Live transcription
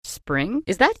spring.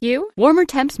 Is that you? Warmer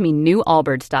temps mean new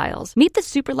Allbirds styles. Meet the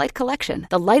Superlight Collection,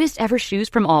 the lightest ever shoes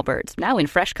from Allbirds, now in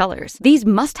fresh colors. These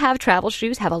must-have travel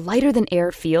shoes have a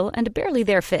lighter-than-air feel and a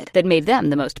barely-there fit that made them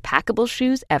the most packable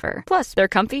shoes ever. Plus, they're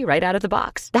comfy right out of the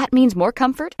box. That means more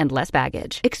comfort and less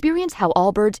baggage. Experience how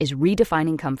Allbirds is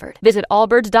redefining comfort. Visit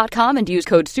allbirds.com and use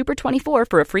code SUPER24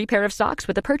 for a free pair of socks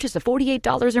with a purchase of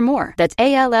 $48 or more. That's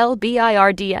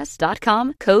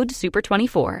ALLBIRDS.com, code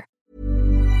SUPER24.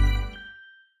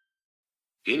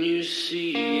 Can you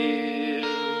see it?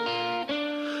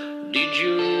 Did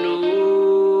you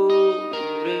know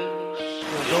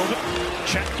this?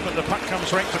 Checked, but the puck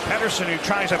comes right to Pettersson, who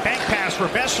tries a bank pass for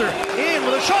Besser. In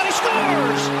with a shot, he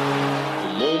scores! A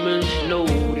moment's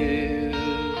notice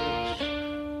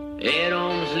at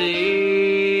arm's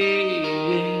length.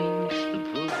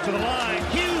 To the line,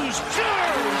 Hughes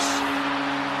scores!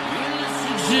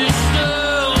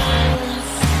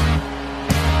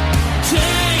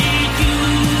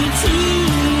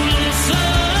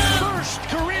 First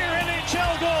career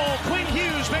NHL goal. Quinn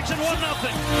Hughes makes it 1-0.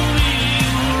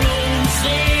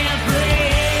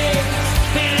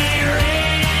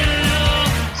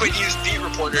 Quinn Hughes beat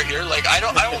reporter here. Like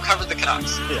I won't cover the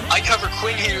Canucks. Yeah. I cover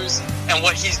Quinn Hughes and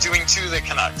what he's doing to the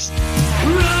Canucks.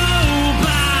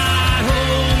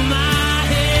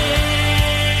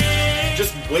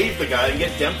 Just wave the guy and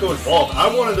get Demko involved.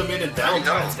 I wanted them in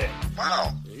Valentine's Day.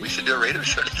 Wow. We should do a radio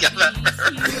show together.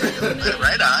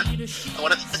 Right on. I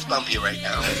want to fist bump you right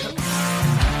now.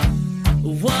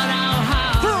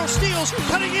 Burrow steals,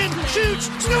 cutting in, shoots,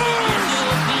 scores!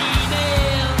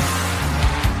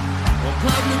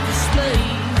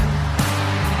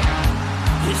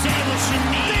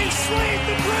 They slayed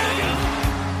the dragon!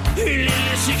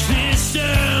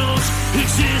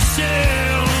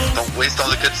 Don't waste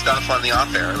all the good stuff on the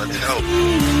off air. Let's go.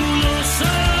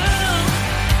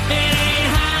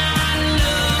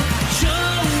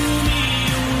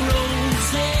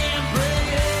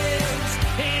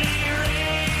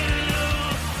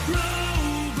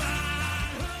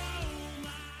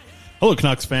 Hello,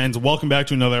 Canucks fans. Welcome back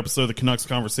to another episode of the Canucks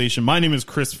Conversation. My name is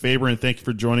Chris Faber, and thank you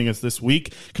for joining us this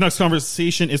week. Canucks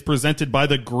Conversation is presented by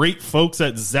the great folks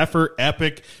at Zephyr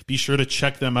Epic. Be sure to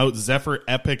check them out,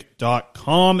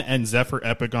 ZephyrEpic.com and Zephyr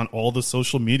Epic on all the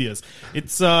social medias. You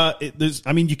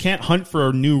can't hunt for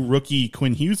a new rookie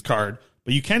Quinn Hughes card,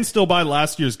 but you can still buy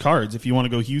last year's cards if you want to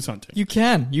go Hughes hunting. You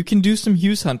can do some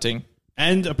Hughes hunting.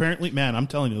 And apparently, man, I'm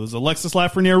telling you, those Alexis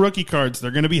Lafreniere rookie cards, they're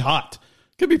going to be hot.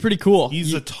 Could be pretty cool.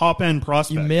 He's a top-end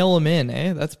prospect. You mail him in,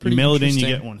 eh? That's pretty You mail it in, interesting.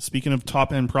 you get one. Speaking of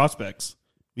top-end prospects,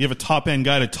 we have a top-end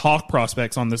guy to talk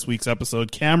prospects on this week's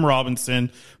episode. Cam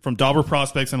Robinson from Dauber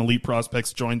Prospects and Elite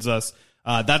Prospects joins us.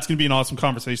 That's going to be an awesome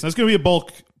conversation. That's going to be a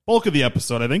bulk of the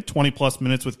episode, I think. 20-plus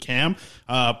minutes with Cam.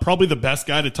 Probably the best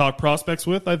guy to talk prospects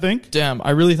with, I think. Damn, I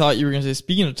really thought you were going to say,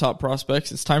 speaking of top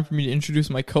prospects, it's time for me to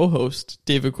introduce my co-host,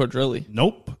 David Quadrelli.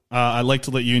 Nope. I'd like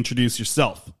to let you introduce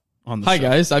yourself on the show. Hi,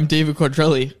 guys. I'm David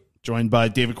Quadrelli. Joined by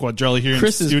David Quadrelli here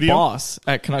Chris in the studio. Chris's boss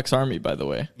at Canucks Army, by the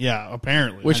way. Yeah,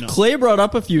 apparently. Which Clay brought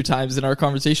up a few times in our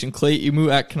conversation. Clay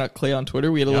Emu at Canuck Clay on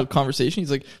Twitter. We had a little conversation.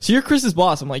 He's like, so you're Chris's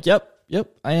boss? I'm like, yep,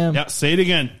 I am. Yeah, say it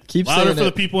again. Keep louder saying for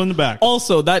the people in the back.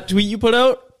 Also, that tweet you put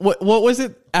out, what was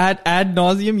it? Ad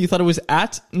nauseum? You thought it was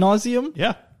at nauseum?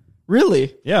 Yeah.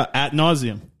 Really? Yeah, at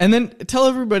nauseum. And then tell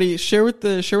everybody, share with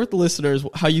the listeners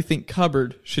how you think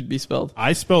cupboard should be spelled.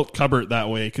 I spelled cupboard that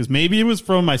way because maybe it was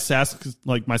from my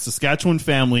Saskatchewan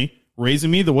family raising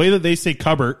me the way that they say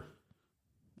cupboard.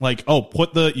 Like, you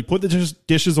put the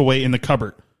dishes away in the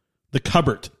cupboard. The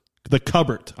cupboard.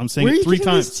 I'm saying it 3 times. Where are you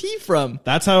getting this tea from?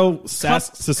 That's how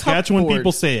Saskatchewan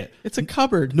people say it. It's a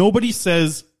cupboard. Nobody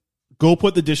says, go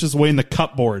put the dishes away in the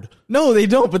cupboard. No, they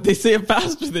don't, but they say it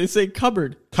faster. They say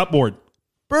cupboard. Cupboard.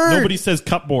 Bird. Nobody says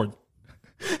cupboard.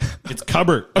 It's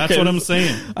cupboard. That's what I'm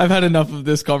saying. I've had enough of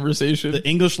this conversation. The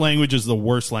English language is the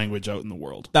worst language out in the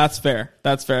world. That's fair.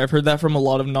 I've heard that from a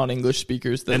lot of non-English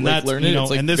speakers that learn it.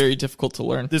 It's very difficult to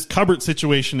learn. This cupboard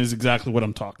situation is exactly what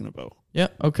I'm talking about. Yeah,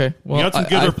 okay. Well, we got some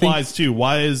good replies too.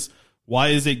 Why is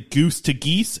it goose to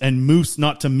geese and moose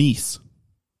not to meese?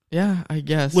 Yeah, I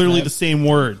guess. Literally the same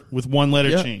word with one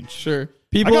letter change. Sure.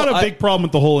 I got a big problem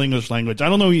with the whole English language. I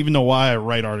don't even know why I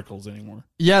write articles anymore.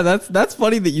 Yeah, that's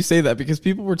funny that you say that because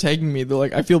people were tagging me. They're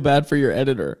like, I feel bad for your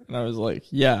editor. And I was like,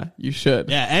 yeah, you should.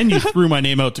 Yeah, and you threw my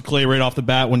name out to Clay right off the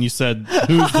bat when you said,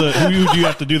 who do you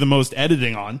have to do the most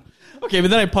editing on? Okay, but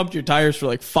then I pumped your tires for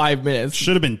like 5 minutes.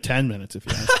 Should have been 10 minutes if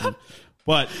you asked me.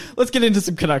 But let's get into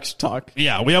some Canucks talk.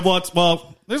 Yeah, we have lots.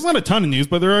 Well, there's not a ton of news,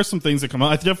 but there are some things that come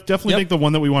out. I definitely think the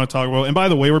one that we want to talk about. And by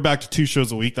the way, we're back to 2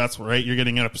 shows a week. That's right. You're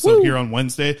getting an episode here on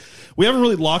Wednesday. We haven't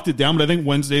really locked it down, but I think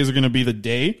Wednesdays are going to be the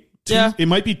day. It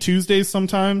might be Tuesdays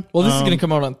sometime. Well, this is going to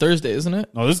come out on Thursday, isn't it?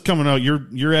 No, this is coming out.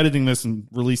 You're editing this and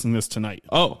releasing this tonight.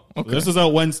 Oh, okay. So this is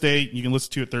out Wednesday. You can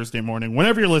listen to it Thursday morning.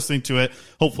 Whenever you're listening to it,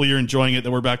 hopefully you're enjoying it,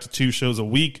 that we're back to 2 shows a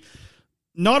week.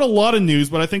 Not a lot of news,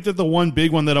 but I think that the one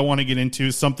big one that I want to get into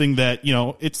is something that,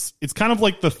 it's kind of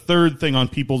like the third thing on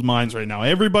people's minds right now.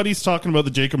 Everybody's talking about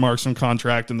the Jacob Markstrom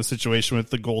contract and the situation with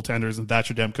the goaltenders and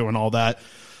Thatcher Demko and all that.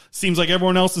 Seems like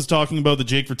everyone else is talking about the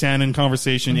Jake Virtanen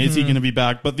conversation. Is he going to be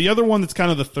back? But the other one that's kind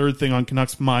of the third thing on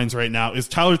Canucks' minds right now is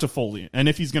Tyler Toffoli, and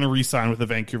if he's going to re-sign with the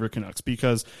Vancouver Canucks,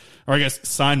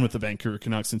 sign with the Vancouver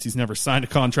Canucks, since he's never signed a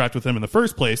contract with them in the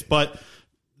first place. But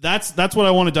that's what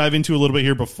I want to dive into a little bit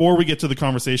here before we get to the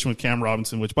conversation with Cam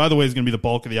Robinson, which, by the way, is going to be the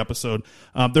bulk of the episode.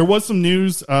 There was some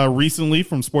news recently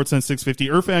from Sportsnet 650.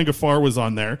 Irfan Gaffar was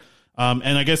on there.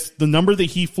 And I guess the number that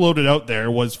he floated out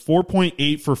there was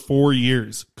 4.8 for 4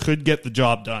 years. Could get the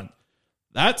job done.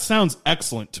 That sounds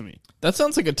excellent to me. That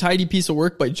sounds like a tidy piece of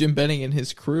work by Jim Benning and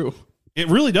his crew. It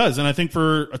really does. And I think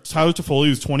for Tyler Toffoli,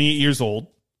 who's 28 years old,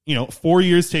 4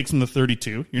 years takes him to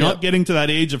 32. You're not getting to that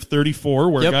age of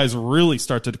 34 where guys really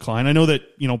start to decline. I know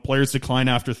that, players decline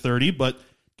after 30, but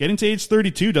getting to age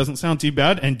 32 doesn't sound too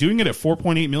bad. And doing it at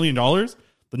 $4.8 million,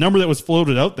 the number that was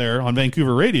floated out there on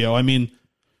Vancouver radio, I mean,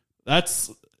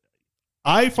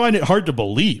 I find it hard to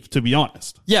believe, to be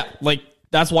honest. Yeah,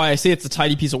 that's why I say it's a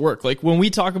tidy piece of work. Like, when we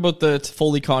talk about the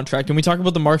Toffoli contract and we talk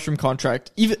about the Markstrom contract,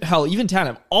 even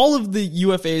Tanev, all of the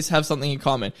UFAs have something in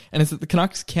common, and it's that the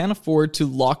Canucks can't afford to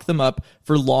lock them up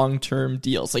for long-term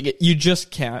deals. You just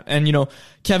can't. And,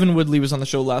 Kevin Woodley was on the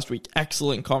show last week.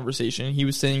 Excellent conversation. He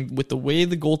was saying with the way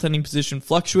the goaltending position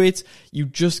fluctuates, you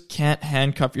just can't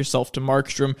handcuff yourself to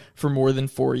Markstrom for more than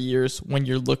 4 years when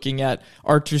you're looking at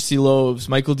Artur Silovs,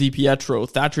 Michael DiPietro,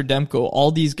 Thatcher Demko,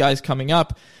 all these guys coming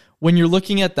up. When you're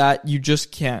looking at that, you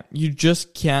just can't. You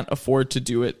just can't afford to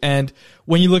do it. And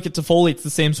when you look at Toffoli, it's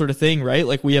the same sort of thing, right?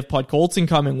 Like, we have Podkolzin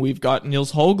coming. We've got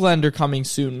Nils Höglander coming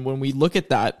soon. When we look at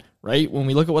that, right? When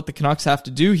we look at what the Canucks have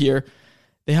to do here,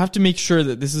 they have to make sure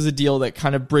that this is a deal that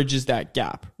kind of bridges that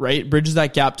gap, right? Bridges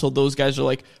that gap till those guys are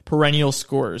like perennial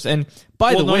scorers. And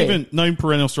by the way, not even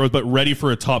perennial scorers, but ready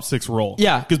for a top 6 role.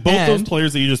 Yeah, because both those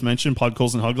players that you just mentioned,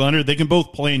 Podkolzin and Höglander, they can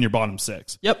both play in your bottom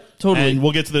 6. Yep, totally. And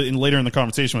we'll get to later in the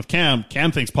conversation with Cam.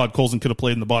 Cam thinks Podkolzin could have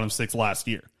played in the bottom 6 last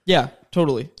year. Yeah,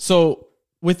 totally. So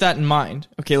with that in mind,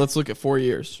 okay, let's look at 4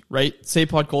 years, right? Say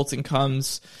Podkolzin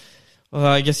comes,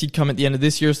 I guess he'd come at the end of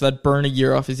this year, so that'd burn a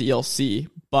year off his ELC,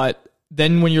 but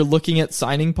then when you're looking at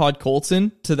signing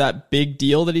Podkolzin to that big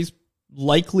deal that he's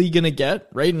likely going to get,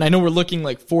 right? And I know we're looking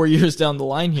like 4 years down the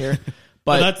line here,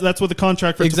 but that's what the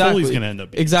contract for Toffoli is going to end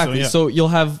up being. Exactly. So you'll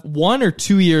have 1 or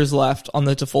 2 years left on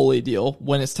the Toffoli deal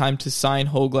when it's time to sign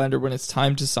Höglander, when it's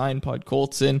time to sign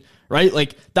Podkolzin, right?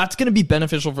 Like, that's going to be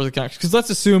beneficial for the Canucks, because let's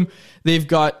assume they've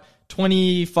got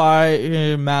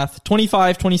 25,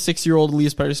 26-year-old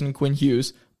Elias Pettersson and Quinn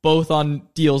Hughes, both on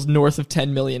deals north of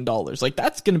 $10 million. Like,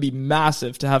 that's going to be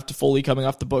massive to have Toffoli coming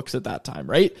off the books at that time,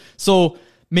 right? So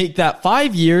make that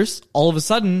 5 years, all of a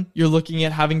sudden, you're looking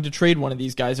at having to trade one of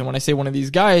these guys. And when I say one of these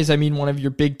guys, I mean one of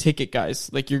your big ticket guys.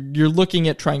 Like, you're looking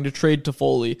at trying to trade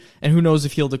Toffoli, and who knows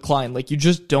if he'll decline. Like, you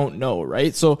just don't know,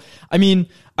 right? So, I mean,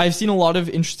 I've seen a lot of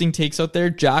interesting takes out there.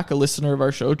 Jack, a listener of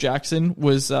our show, Jackson,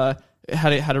 was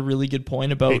had a really good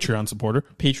point about Patreon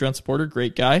supporter,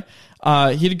 great guy.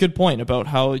 He had a good point about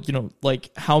how,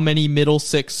 like, how many middle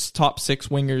 6, top 6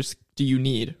 wingers do you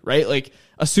need, right? Like,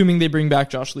 assuming they bring back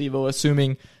Josh Levo,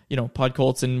 assuming,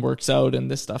 Podkolzin works out and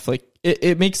this stuff, like,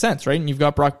 it makes sense, right? And you've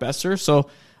got Brock Besser. So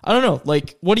I don't know,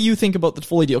 like, what do you think about the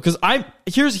Toffoli deal? Because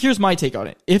here's my take on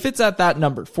it. If it's at that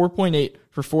number, 4.8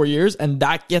 for 4 years, and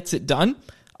that gets it done,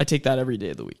 I take that every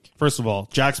day of the week. First of all,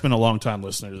 Jack's been a long time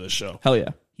listener to this show. Hell yeah.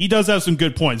 He does have some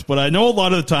good points, but I know a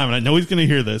lot of the time, and I know he's going to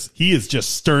hear this, he is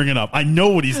just stirring it up. I know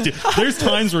what he's doing. There's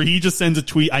times where he just sends a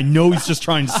tweet. I know he's just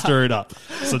trying to stir it up.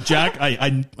 So, Jack,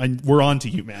 we're on to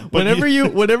you, man. But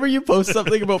whenever you post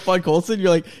something about Podkolzin, you're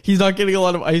like, he's not getting a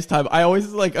lot of ice time. I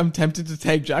always, I'm tempted to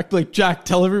tag Jack. Like, Jack,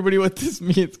 tell everybody what this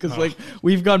means, because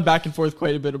we've gone back and forth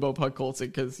quite a bit about Podkolzin,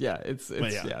 because it's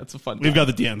a fun time. We've got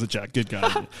the DMs with Jack. Good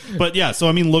guy. But yeah, so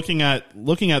I mean, looking at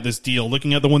this deal,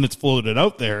 looking at the one that's floated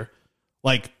out there,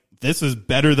 like, this is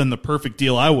better than the perfect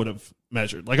deal I would have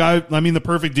measured. Like, I mean, the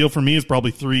perfect deal for me is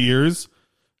probably 3 years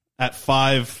at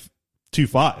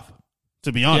 5.25,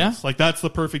 to be honest. Yeah. Like, that's the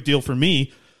perfect deal for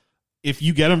me. If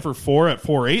you get him for 4 at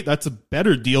 4.8, that's a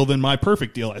better deal than my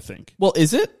perfect deal, I think. Well,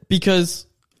 is it? Because,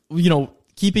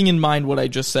 keeping in mind what I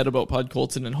just said about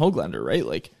Podkolzin and Höglander, right?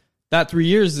 Like, that 3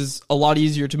 years is a lot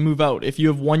easier to move out. If you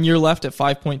have 1 year left at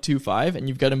 5.25 and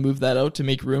you've got to move that out to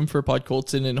make room for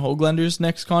Podkolzin and Höglander's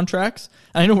next contracts.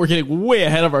 And I know we're getting way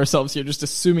ahead of ourselves here, just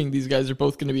assuming these guys are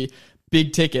both going to be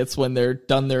big tickets when they're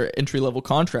done their entry-level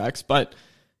contracts. But,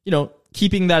 you know,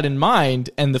 keeping that in mind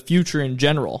and the future in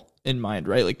general in mind,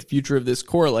 right? Like the future of this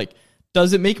core, like,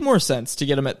 does it make more sense to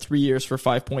get them at 3 years for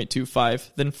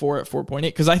 5.25 than 4 at 4.8?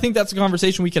 Because I think that's a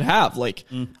conversation we could have. Like,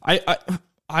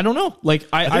 I don't know. Like,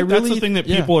 I think really, that's the thing that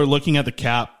people are looking at the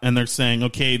cap and they're saying,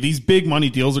 okay, these big money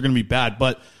deals are going to be bad.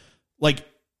 But like,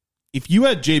 if you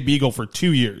had Jay Beagle for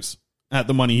 2 years at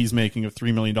the money he's making of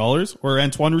 $3 million, or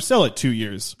Antoine Roussel at 2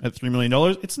 years at $3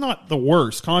 million, it's not the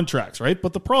worst contracts, right?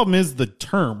 But the problem is the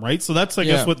term, right? So that's, I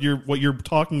guess, what you're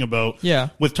talking about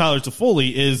with Tyler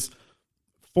Toffoli is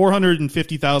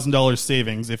 $450,000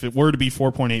 savings if it were to be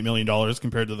 $4.8 million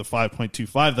compared to the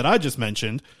 5.25 that I just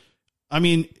mentioned. I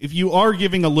mean, if you are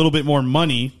giving a little bit more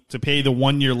money to pay the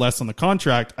 1 year less on the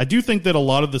contract, I do think that a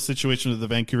lot of the situation of the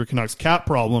Vancouver Canucks cap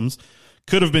problems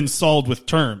could have been solved with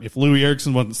term. If Louis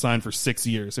Eriksson wasn't signed for 6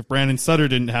 years, if Brandon Sutter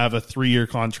didn't have a 3 year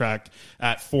contract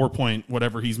at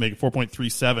whatever he's making,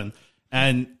 4.37,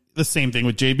 and the same thing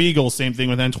with Jay Beagle, same thing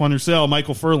with Antoine Roussel,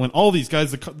 Michael Ferland, all these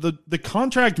guys, the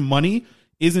contract money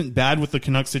isn't bad with the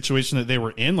Canucks situation that they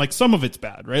were in. Like, some of it's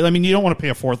bad, right? I mean, you don't want to pay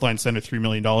a fourth line center $3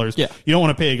 million. Yeah. You don't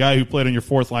want to pay a guy who played on your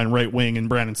fourth line right wing and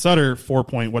Brandon Sutter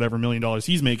 $4 million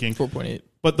he's making. 4.8.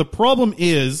 But the problem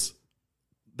is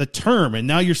the term, and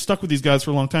now you're stuck with these guys for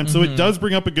a long time. So it does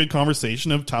bring up a good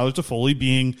conversation of Tyler Toffoli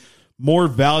being more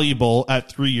valuable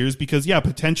at 3 years because,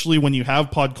 potentially when you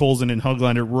have Podkolzin and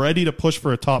Höglander ready to push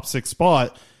for a top 6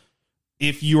 spot,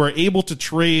 if you are able to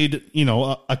trade,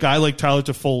 a guy like Tyler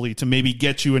Toffoli to maybe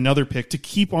get you another pick to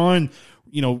keep on,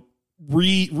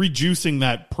 rejuicing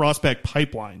that prospect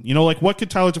pipeline, like what could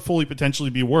Tyler Toffoli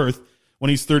potentially be worth when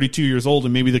he's 32 years old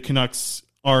and maybe the Canucks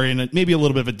are in maybe a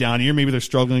little bit of a down year. Maybe they're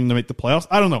struggling to make the playoffs.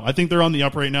 I don't know. I think they're on the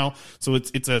up right now. So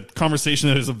it's a conversation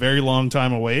that is a very long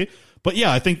time away. But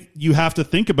yeah, I think you have to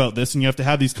think about this and you have to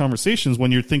have these conversations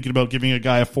when you're thinking about giving a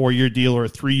guy a 4-year deal or a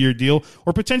 3-year deal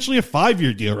or potentially a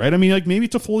 5-year deal, right? I mean, like maybe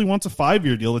Toffoli wants a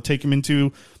 5-year deal to take him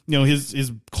into,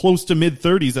 his close to mid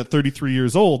 30s at 33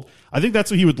 years old. I think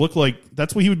that's what he would look like.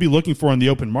 That's what he would be looking for on the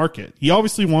open market. He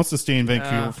obviously wants to stay in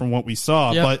Vancouver from what we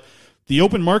saw, but the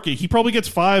open market, he probably gets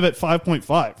 5 at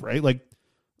 5.5, right? Like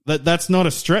that's not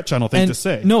a stretch, I don't think, to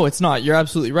say. No, it's not. You're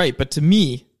absolutely right. But to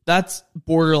me, that's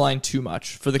borderline too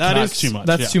much for the Canucks. That is too much.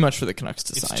 That's too much for the Canucks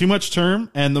to sign. It's too much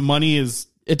term, and the money is...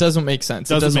 It doesn't make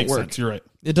sense. It doesn't work. Sense. You're right.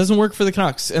 It doesn't work for the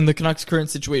Canucks and the Canucks' current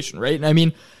situation, right? And I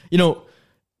mean,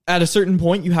 at a certain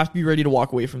point, you have to be ready to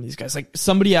walk away from these guys. Like,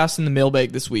 somebody asked in the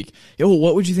mailbag this week,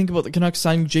 what would you think about the Canucks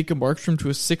signing Jacob Markstrom to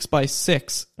a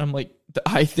 6x6? I'm like,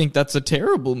 I think that's a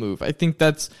terrible move. I think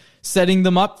that's setting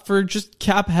them up for just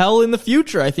cap hell in the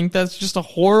future. I think that's just a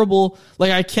horrible...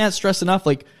 Like, I can't stress enough,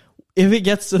 like, if it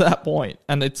gets to that point,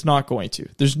 and it's not going to,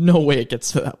 there's no way it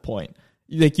gets to that point.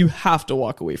 Like, you have to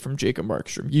walk away from Jacob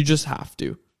Markstrom. You just have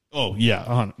to. Oh,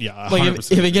 yeah. Yeah. Like,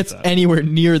 if it gets anywhere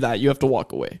near that, you have to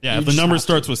walk away. Yeah. If the number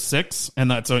starts with 6 and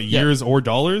that's years or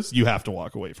dollars, you have to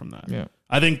walk away from that. Yeah.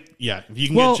 I think, if you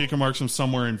can get Jacob Markstrom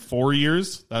somewhere in 4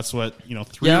 years, that's what, 3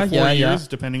 or 4 years,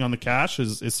 depending on the cash,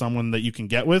 is someone that you can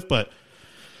get with. But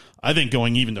I think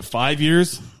going even to 5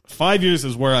 years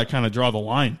is where I kind of draw the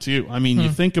line too. I mean, you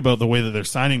think about the way that they're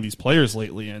signing these players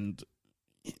lately, and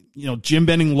Jim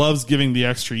Benning loves giving the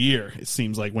extra year, it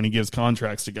seems like, when he gives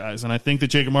contracts to guys. And I think that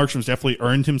Jacob Markstrom's definitely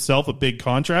earned himself a big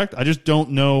contract. I just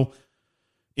don't know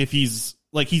if he's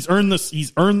earned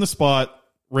the spot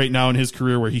right now in his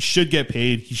career where he should get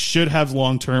paid. He should have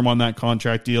long term on that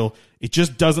contract deal. It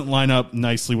just doesn't line up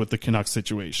nicely with the Canucks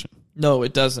situation. No,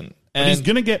 it doesn't. And he's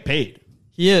going to get paid.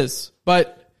 He is,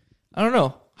 but I don't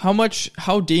know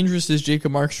how dangerous is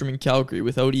Jacob Markstrom in Calgary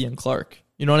without Ian Clark?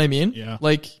 You know what I mean? Yeah.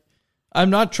 Like, I'm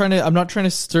not trying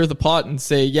to stir the pot and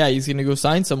say, he's going to go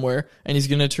sign somewhere and he's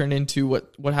going to turn into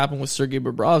what happened with Sergei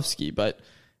Bobrovsky, but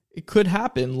it could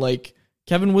happen. Like,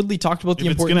 Kevin Woodley talked about the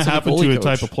importance of a goalie coach. If it's going to happen to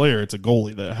a type of player, it's a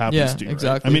goalie that happens to.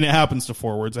 Exactly. Right? I mean, it happens to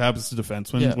forwards, it happens to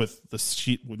defensemen with the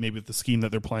scheme that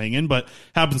they're playing in, but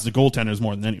happens to goaltenders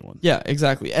more than anyone. Yeah,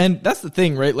 exactly. And that's the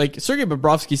thing, right? Like, Sergei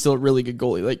Bobrovsky's still a really good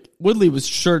goalie. Like, Woodley was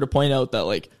sure to point out that,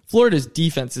 like, Florida's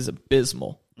defense is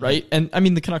abysmal. Right? And I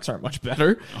mean, the Canucks aren't much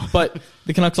better, but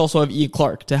the Canucks also have Ian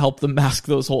Clark to help them mask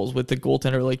those holes with the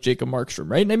goaltender like Jacob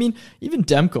Markstrom, right? And I mean, even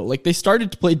Demko, like, they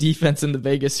started to play defense in the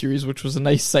Vegas series, which was a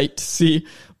nice sight to see,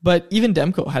 but even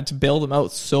Demko had to bail them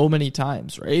out so many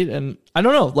times, right? And I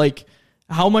don't know, like,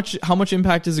 how much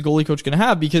impact is a goalie coach going to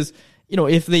have? Because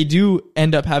if they do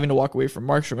end up having to walk away from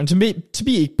Markstrom, and to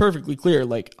be perfectly clear,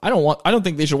 like I don't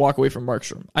think they should walk away from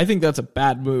Markstrom. I think that's a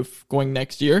bad move going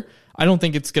next year. I don't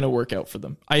think it's going to work out for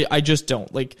them. I just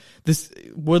don't. Like this,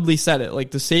 Woodley said it,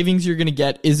 like the savings you're going to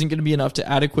get isn't going to be enough to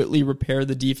adequately repair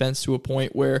the defense to a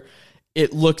point where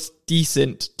it looks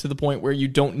decent, to the point where you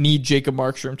don't need Jacob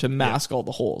Markstrom to mask all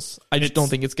the holes. I just don't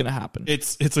think it's going to happen.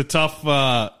 It's a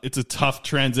tough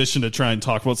transition to try and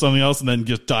talk about something else and then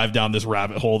just dive down this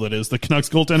rabbit hole that is the Canucks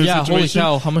goaltender situation. Holy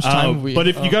cow, how much time have we... But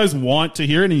if you guys want to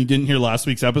hear it and you didn't hear last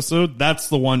week's episode, that's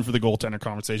the one for the goaltender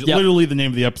conversation. Yep. Literally the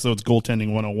name of the episode is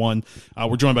Goaltending 101.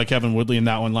 We're joined by Kevin Woodley in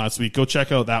that one last week. Go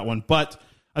check out that one. But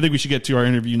I think we should get to our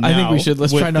interview now. I think we should.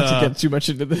 Let's try not to get too much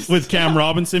into this. With Cam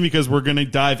Robinson, because we're going to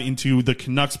dive into the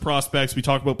Canucks prospects. We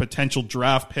talk about potential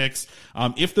draft picks.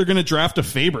 If they're going to draft a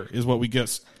Faber is what we get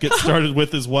started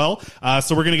with as well.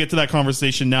 So we're going to get to that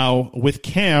conversation now with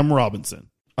Cam Robinson.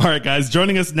 All right, guys.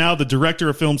 Joining us now, the director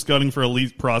of film scouting for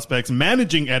Elite Prospects,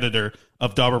 managing editor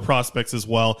of Dobber Prospects as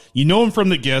well. You know him from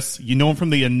the GIFs. You know him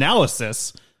from the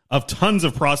analysis of tons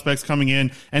of prospects coming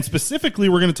in. And specifically,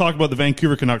 we're going to talk about the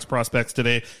Vancouver Canucks prospects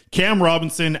today. Cam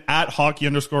Robinson at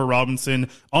hockey_Robinson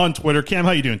on Twitter. Cam,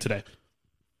 how you doing today?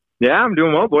 Yeah, I'm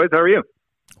doing well, boys. How are you?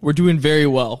 We're doing very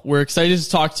well. We're excited to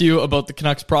talk to you about the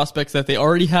Canucks prospects that they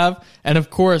already have. And of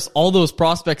course, all those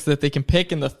prospects that they can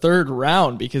pick in the third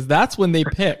round, because that's when they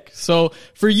pick. So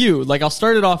for you, like I'll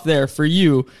start it off there. For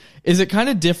you, is it kind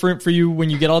of different for you when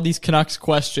you get all these Canucks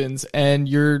questions and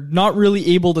you're not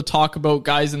really able to talk about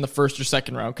guys in the first or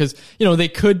second round? Because, they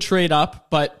could trade up,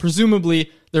 but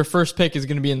presumably their first pick is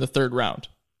going to be in the third round.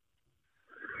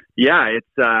 Yeah, it's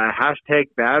hashtag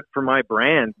bad for my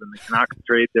brand when the Canucks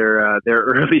trade their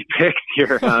early picks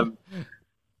here.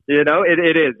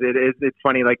 It is. It's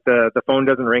funny. Like the phone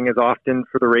doesn't ring as often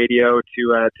for the radio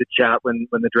to chat when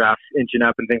the draft's inching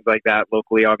up and things like that.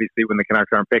 Locally, obviously, when the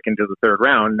Canucks aren't picking to the third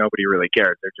round, nobody really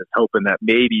cares. They're just hoping that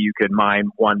maybe you could mine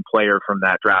one player from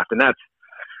that draft, and that's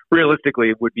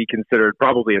realistically would be considered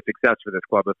probably a success for this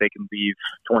club if they can leave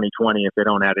 2020 if they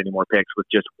don't add any more picks with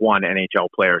just one NHL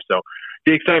player. So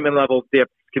the excitement level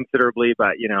dips considerably,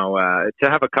 but to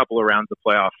have a couple of rounds of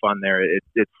playoff fun there,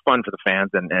 it's fun for the fans,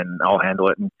 and I'll handle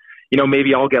it. And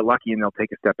maybe I'll get lucky and they'll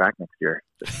take a step back next year.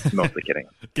 Mostly kidding.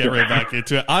 Get right back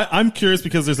into it. I'm curious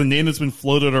because there's a name that's been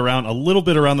floated around a little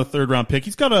bit around the third round pick.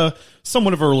 He's got a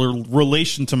somewhat of a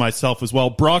relation to myself as well.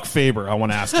 Brock Faber, I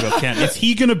want to ask about. Ken, is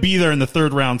he going to be there in the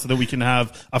third round so that we can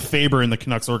have a Faber in the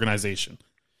Canucks organization?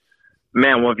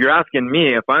 Man, well, if you're asking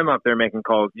me, if I'm up there making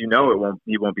calls, he won't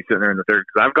be sitting there in the third,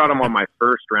 because I've got him on my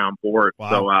first round board. Wow.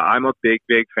 So I'm a big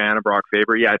fan of Brock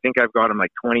Faber. Yeah, I think I've got him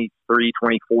like 23,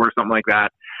 24, something like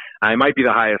that. I might be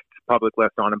the highest public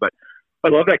list on him, but I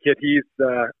love that kid. He's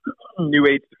new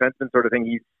age defenseman sort of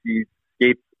thing. He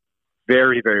skates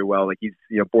very, very well. Like he's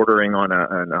bordering on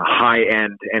a high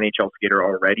end NHL skater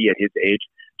already at his age.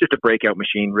 Just a breakout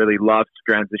machine. Really loves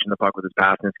to transition the puck with his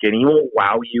pass and skating. He won't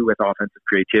wow you with offensive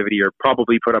creativity or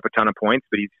probably put up a ton of points,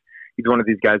 but he's one of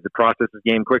these guys that processes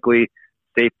game quickly,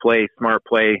 safe play, smart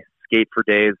play, skate for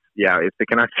days. Yeah, if the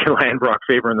Canucks can land Brock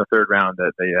Faber in the third round,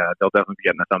 they'll definitely be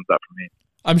getting a thumbs up from me.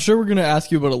 I'm sure we're going to ask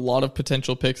you about a lot of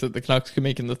potential picks that the Canucks could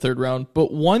make in the third round,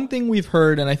 but one thing we've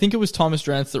heard, and I think it was Thomas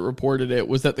Drance that reported it,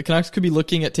 was that the Canucks could be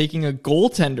looking at taking a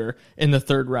goaltender in the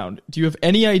third round. Do you have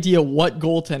any idea what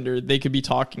goaltender they could be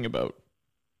talking about?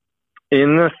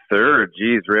 In the third,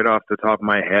 geez, right off the top of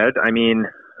my head, I mean,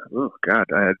 oh God,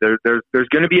 there's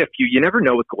going to be a few. You never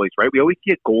know with goalies, right? We always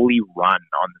see a goalie run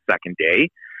on the second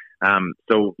day,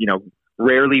 so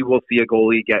rarely we'll see a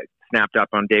goalie get snapped up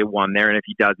on day one there, and if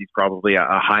he does, he's probably a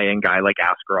high-end guy like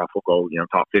Askarov will go,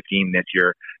 top 15 this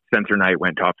year. Spencer Knight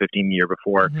went top 15 the year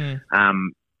before. Mm-hmm.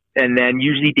 And then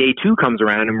usually day two comes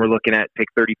around and we're looking at pick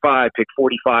 35, pick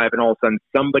 45, and all of a sudden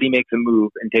somebody makes a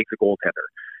move and takes a goaltender.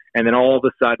 And then all of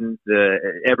a sudden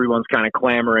everyone's kind of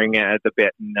clamoring at the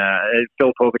bit. And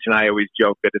Phil Povich and I always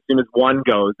joke that as soon as one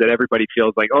goes, that everybody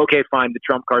feels like, okay, fine, the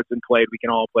trump card's been played. We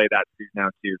can all play that now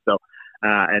too. So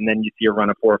and then you see a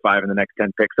run of 4 or 5 in the next 10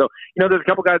 picks. So, there's a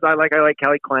couple guys I like. I like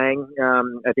Kelly Klang.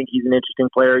 I think he's an interesting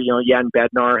player. Jan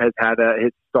Bednar has had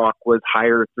his stock was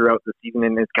higher throughout the season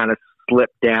and has kind of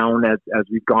slipped down as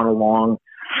we've gone along.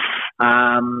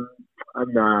 I'm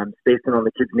spacing on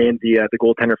the kid's name, the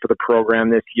goaltender for the program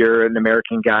this year, an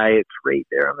American guy. It's right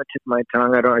there on the tip of my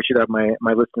tongue. I should have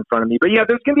my list in front of me. But yeah,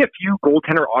 there's going to be a few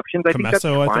goaltender options. I think that's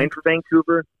fine for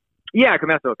Vancouver. Yeah,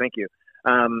 Comesso, thank you.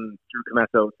 Drew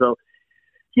Comesso. So,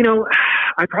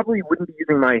 I probably wouldn't be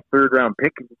using my third round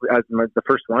pick as the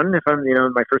first one if I'm,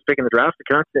 my first pick in the draft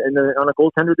on a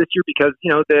goaltender this year because,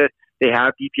 they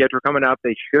have DiPietro coming up.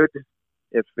 They should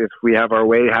if we have our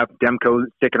way, have Demko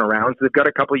sticking around. So they've got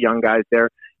a couple of young guys there.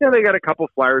 They got a couple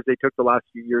of flyers they took the last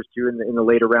few years too in the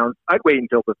later rounds. I'd wait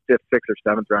until the 5th, 6th, or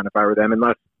 7th round if I were them,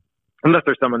 unless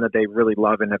there's someone that they really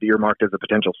love and have earmarked as a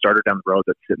potential starter down the road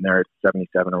that's sitting there at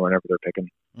 77 or whatever they're picking.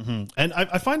 Mm-hmm. And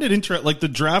I find it interesting. Like, the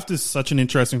draft is such an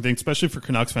interesting thing, especially for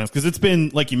Canucks fans, because it's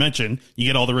been, like you mentioned, you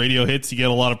get all the radio hits, you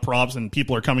get a lot of props, and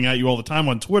people are coming at you all the time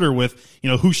on Twitter with,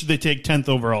 who should they take 10th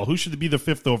overall? Who should be the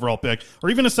 5th overall pick?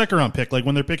 Or even a second round pick? Like,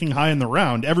 when they're picking high in the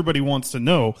round, everybody wants to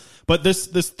know. But this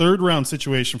third round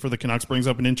situation for the Canucks brings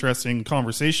up an interesting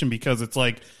conversation, because it's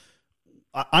like,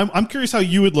 I'm curious how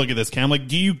you would look at this, Cam. Like,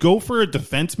 do you go for a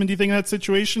defenseman, do you think, in that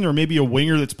situation? Or maybe a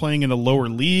winger that's playing in a lower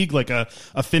league, like a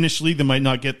Finnish league that might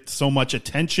not get so much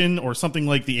attention, or something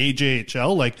like the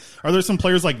AJHL? Like, are there some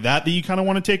players like that you kind of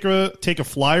want to take a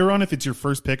flyer on if it's your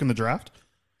first pick in the draft?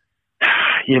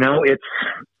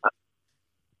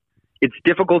 It's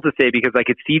difficult to say, because I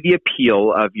could see the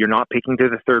appeal of you're not picking to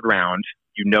the third round.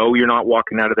 You're not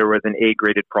walking out of there with an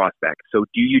A-graded prospect. So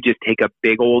do you just take a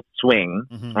big old swing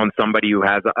on somebody who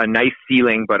has a nice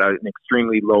ceiling but an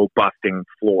extremely low busting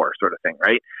floor sort of thing,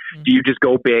 right? Mm-hmm. Do you just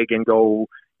go big and go,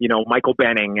 Michael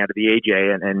Benning out of the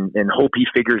AJ and hope he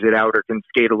figures it out or can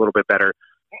skate a little bit better?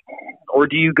 Or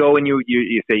do you go and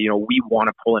you say, we want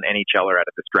to pull an NHLer out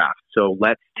of this draft, so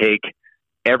let's take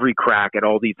every crack at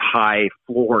all these high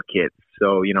floor kids.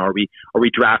 So, are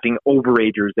we drafting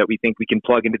overagers that we think we can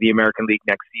plug into the American League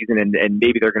next season, and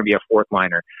maybe they're going to be a fourth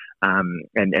liner, and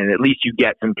at least you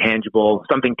get something tangible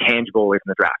away from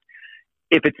the draft.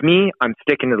 If it's me, I'm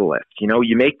sticking to the list.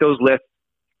 You make those lists.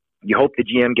 You hope the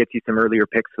GM gets you some earlier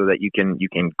picks so that you can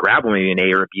grab maybe an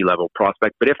A or a B level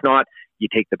prospect. But if not, you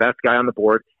take the best guy on the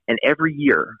board. And every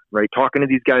year, right, talking to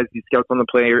these guys, these scouts on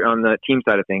the team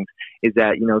side of things, is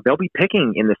that, they'll be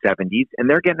picking in the 70s, and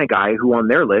they're getting a guy who on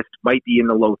their list might be in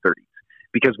the low 30s.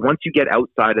 Because once you get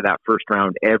outside of that first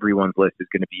round, everyone's list is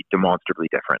going to be demonstrably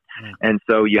different. Mm. And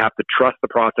so you have to trust the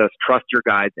process, trust your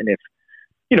guys. And if,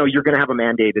 you're going to have a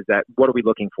mandate, is that, what are we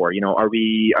looking for?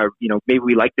 Maybe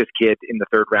we like this kid in the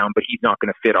third round, but he's not going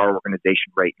to fit our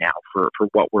organization right now for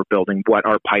what we're building, what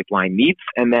our pipeline needs.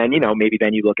 And then, maybe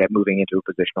then you look at moving into a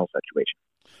positional situation.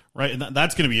 Right. And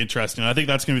that's going to be interesting. I think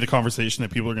that's going to be the conversation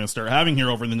that people are going to start having here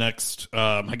over the next,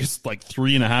 I guess, like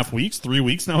 3.5 weeks, 3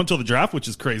 weeks now until the draft, which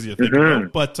is crazy to think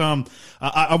about. But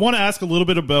I want to ask a little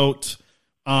bit about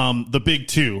the big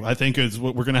two. I think is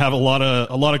what we're going to have a lot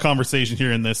of conversation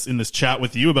here in this chat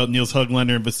with you about Nils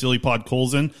Höglander and Vasily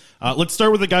Podkolzin. Let's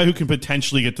start with a guy who can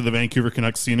potentially get to the Vancouver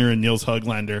Canucks sooner, and Nils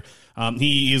Höglander.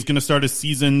 He is going to start his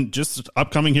season just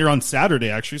upcoming here on Saturday,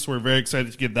 actually, so we're very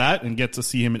excited to get that and get to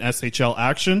see him in SHL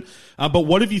action. But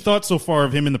what have you thought so far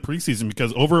of him in the preseason?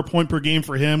 Because over a point per game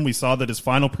for him, we saw that his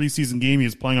final preseason game, he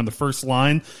was playing on the first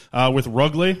line with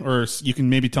Rögle, or you can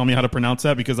maybe tell me how to pronounce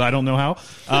that, because I don't know how.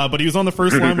 But he was on the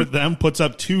first line with them, puts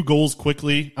up 2 goals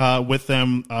quickly with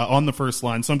them on the first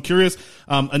line. So I'm curious,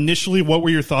 initially, what were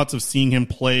your thoughts of seeing him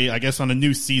play, I guess, on a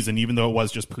new season, even though it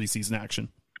was just preseason action?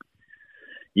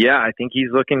 Yeah, I think he's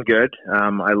looking good.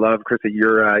 I love, Chris, that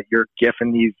you're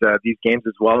gifting these games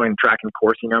as well and tracking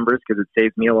Corsi numbers, because it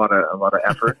saves me a lot of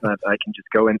effort. That I can just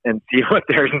go and see what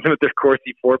their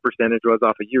Corsi for percentage was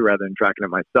off of you rather than tracking it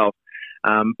myself.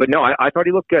 But no, I thought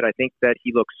he looked good. I think that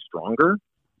he looks stronger,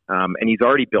 and he's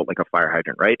already built like a fire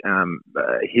hydrant, right?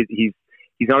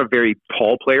 He's not a very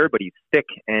tall player, but he's thick,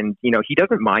 and he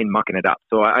doesn't mind mucking it up.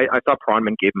 So I thought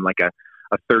Pronman gave him like a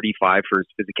 35 for his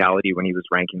physicality when he was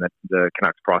ranking the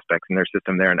Canucks prospects in their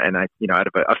system there. And I, out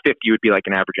of a 50 would be like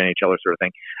an average NHLer sort of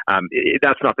thing.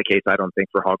 That's not the case, I don't think,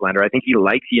 for Höglander. I think he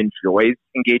enjoys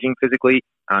engaging physically.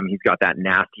 He's got that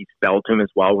nasty spell to him as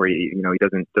well, where he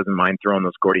doesn't mind throwing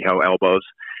those Gordie Howe elbows.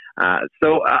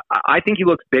 So I think he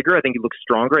looks bigger. I think he looks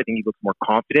stronger. I think he looks more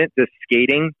confident. The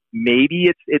skating, maybe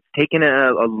it's taken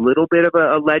a little bit of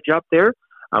a ledge up there,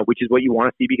 which is what you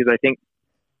want to see, because I think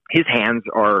his hands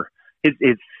are,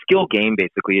 his skill game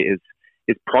basically is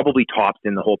probably tops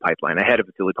in the whole pipeline, ahead of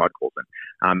Vasily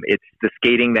Podkolzin. It's the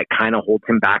skating that kind of holds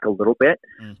him back a little bit.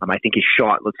 I think his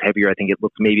shot looks heavier. I think it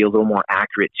looks maybe a little more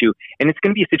accurate too. And it's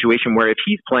going to be a situation where if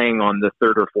he's playing on the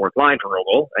third or fourth line for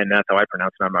Rögle, and that's how I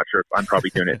pronounce it, I'm not sure if I'm probably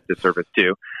doing it disservice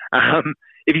too.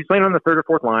 If he's playing on the third or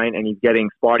fourth line and he's getting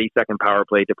spotty second power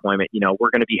play deployment, we're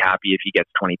going to be happy if he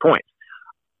gets 20 points.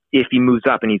 If he moves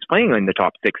up and he's playing in the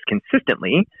top 6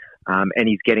 consistently, and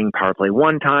he's getting power play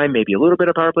 1 time, maybe a little bit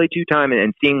of power play 2 time,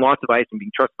 and seeing lots of ice and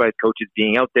being trusted by his coaches,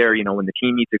 being out there, when the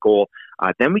team needs a goal,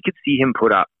 then we could see him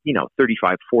put up,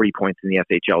 35, 40 points in the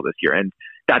SHL this year. And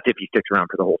that's if he sticks around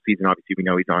for the whole season. Obviously, we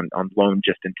know he's on loan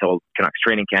just until Canucks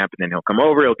training camp, and then he'll come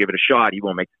over, he'll give it a shot, he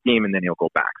won't make the team, and then he'll go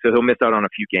back. So he'll miss out on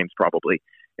a few games probably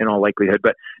in all likelihood.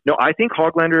 But no, I think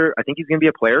Höglander, I think he's going to be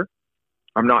a player.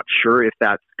 I'm not sure if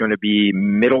that's going to be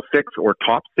middle six or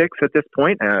top six at this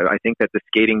point. I think that the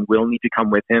skating will need to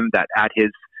come with him, that at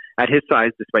his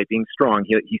size, despite being strong,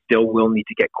 he still will need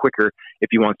to get quicker if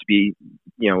he wants to be,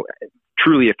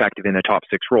 truly effective in a top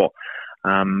six role.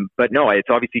 But no, it's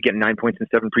obviously getting 9 points in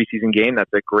 7 preseason game.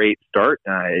 That's a great start.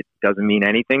 It doesn't mean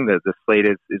anything. The slate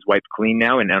is wiped clean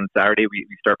now, and on Saturday we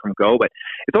start from go. But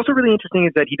it's also really interesting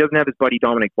is that he doesn't have his buddy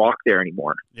Dominic Bach there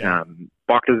anymore. Yeah.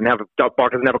 Bach doesn't have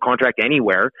a contract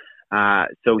anywhere,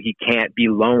 so he can't be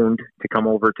loaned to come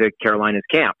over to Carolina's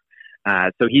camp.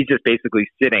 So he's just basically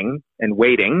sitting and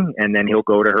waiting, and then he'll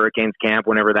go to Hurricanes camp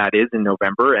whenever that is in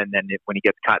November. And then when he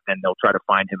gets cut, then they'll try to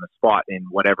find him a spot in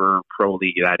whatever pro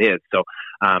league that is. So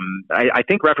I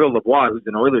think Raphael Lavoie, who's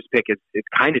an Oilers pick, is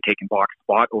kind of taking Bach's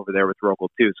spot over there with Rogel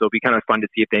too. So it'll be kind of fun to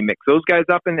see if they mix those guys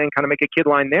up and then kind of make a kid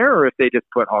line there, or if they just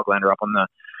put Höglander up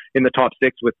in the top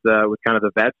six with kind of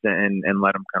the vets and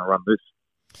let him kind of run loose.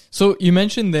 So you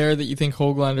mentioned there that you think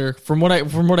Höglander, from what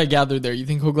I gathered there, you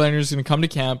think Höglander is going to come to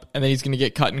camp and then he's going to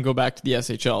get cut and go back to the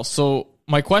SHL. So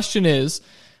my question is,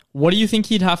 what do you think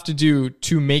he'd have to do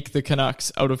to make the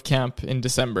Canucks out of camp in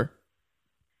December?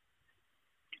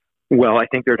 Well, I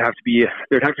think there'd have to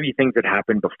be things that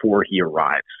happen before he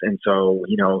arrives. And so,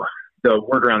 the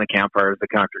word around the campfire is the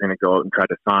Canucks are going to go out and try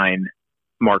to sign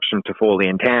Markstrom, Toffoli,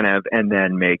 and Tanev, and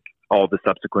then make all the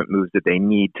subsequent moves that they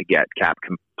need to get cap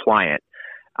compliant.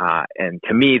 And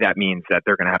to me, that means that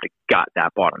they're going to have to gut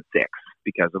that bottom six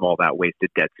because of all that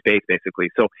wasted dead space, basically.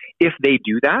 So if they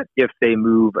do that, if they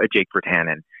move a Jake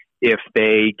Virtanen, if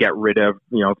they get rid of,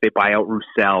 if they buy out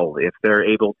Roussel, if they're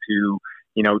able to,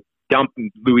 dump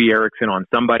Louis Eriksson on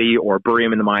somebody or bury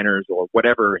him in the minors or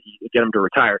whatever, get him to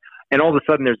retire. And all of a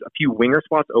sudden there's a few winger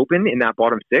spots open in that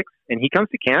bottom six and he comes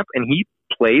to camp and he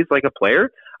plays like a player.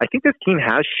 I think this team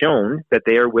has shown that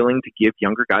they are willing to give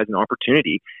younger guys an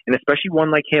opportunity, and especially one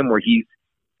like him where he's,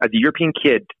 as a European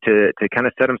kid, to kind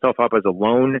of set himself up as a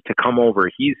loan to come over.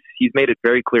 He's made it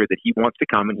very clear that he wants to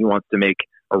come and he wants to make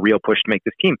a real push to make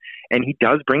this team. And he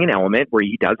does bring an element where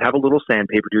he does have a little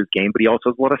sandpaper to his game, but he also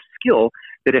has a lot of skill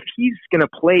that if he's going to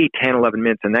play 10, 11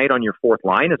 minutes a night on your fourth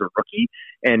line as a rookie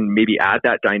and maybe add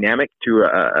that dynamic to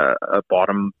a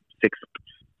bottom six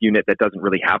unit that doesn't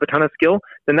really have a ton of skill,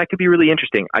 then that could be really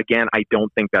interesting. Again, I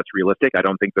don't think that's realistic. I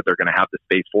don't think that they're going to have the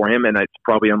space for him, and it's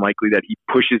probably unlikely that he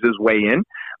pushes his way in.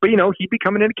 But, he'd be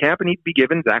coming into camp and he'd be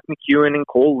giving Zach McEwen and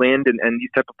Cole Lind and these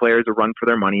type of players a run for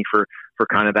their money for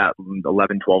kind of that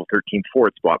 11, 12, 13th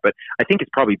forward spot. But I think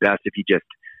it's probably best if he just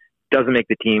doesn't make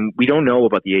the team. We don't know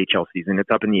about the AHL season. It's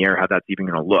up in the air how that's even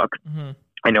going to look. Mm-hmm.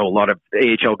 I know a lot of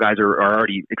AHL guys are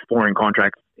already exploring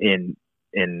contracts in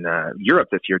Europe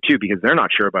this year too, because they're not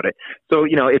sure about it. So,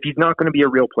 if he's not going to be a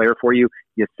real player for you,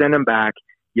 you send him back.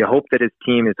 You hope that his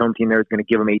home team there is going to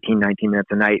give him 18, 19 minutes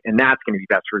a night, and that's going to be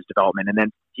best for his development. And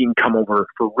then he can come over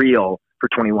for real for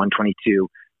 21, 22,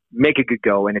 make a good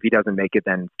go. And if he doesn't make it,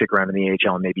 then stick around in the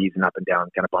AHL and maybe he's an up and down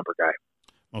kind of bumper guy.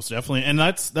 Most definitely. And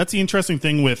that's the interesting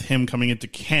thing with him coming into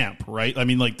camp, right? I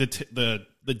mean, like the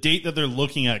date that they're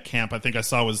looking at camp, I think I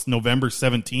saw was November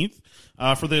 17th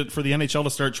for the NHL to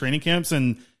start training camps.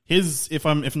 And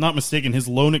if not mistaken, his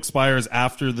loan expires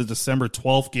after the December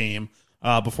 12th game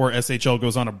before SHL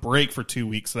goes on a break for 2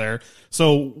 weeks there.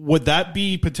 So would that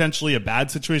be potentially a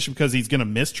bad situation because he's going to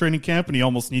miss training camp and he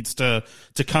almost needs to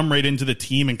come right into the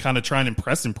team and kind of try and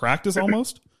impress in practice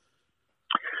almost?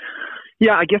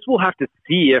 Yeah, I guess we'll have to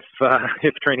see if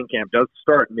training camp does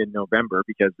start mid-November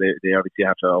because they obviously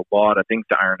have a lot of things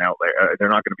to iron out. They're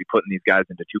not going to be putting these guys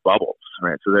into two bubbles,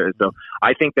 right? So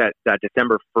I think that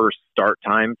December 1st start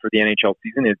time for the NHL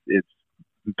season is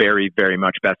very, very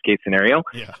much best case scenario.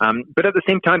 Yeah. But at the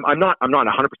same time, I'm not 100%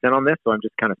 on this, so I'm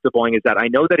just kind of spitballing. Is that I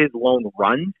know that his loan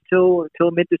runs till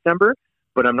mid-December,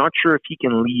 but I'm not sure if he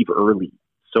can leave early.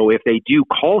 So if they do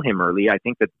call him early, I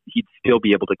think that he'd still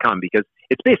be able to come because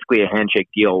it's basically a handshake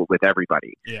deal with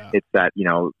everybody. Yeah. It's that,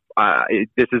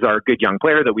 this is our good young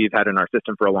player that we've had in our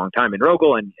system for a long time in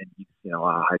Rogel, and he's, a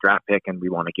high draft pick, and we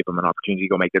want to give him an opportunity to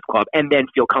go make this club and then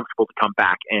feel comfortable to come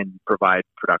back and provide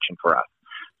production for us.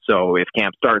 So if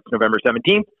camp starts November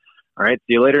 17th, all right,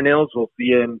 see you later, Nils. We'll see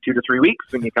you in 2 to 3 weeks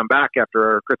when you come back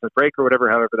after our Christmas break or whatever,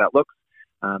 however that looks.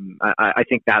 I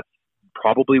think that's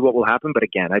probably what will happen. But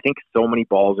again, I think so many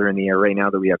balls are in the air right now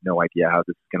that we have no idea how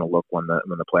this is going to look when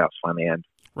the playoffs finally end.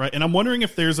 Right. And I'm wondering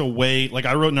if there's a way, like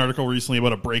I wrote an article recently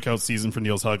about a breakout season for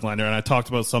Nils Höglander, and I talked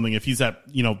about something if he's at,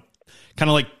 kind of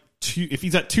like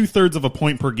 2/3 of a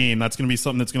point per game, that's going to be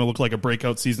something that's going to look like a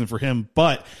breakout season for him.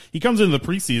 But he comes into the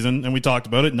preseason, and we talked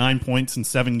about it, 9 points in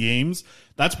 7 games.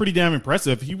 That's pretty damn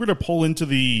impressive. If he were to pull into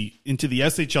the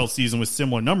SHL season with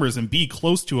similar numbers and be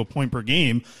close to a point per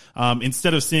game,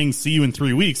 instead of saying see you in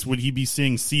 3 weeks, would he be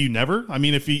saying see you never? I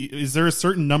mean, is there a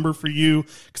certain number for you?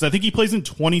 Because I think he plays in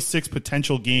 26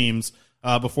 potential games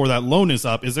before that loan is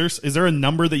up. Is there a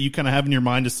number that you kind of have in your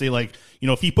mind to say, like,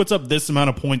 if he puts up this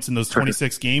amount of points in those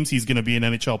 26 games, he's going to be an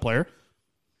NHL player?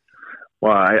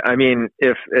 Well, I mean,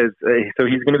 so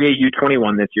he's going to be a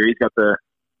U21 this year. He's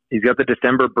got the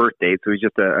December birth date, so he's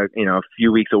just a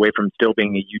few weeks away from still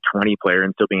being a U20 player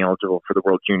and still being eligible for the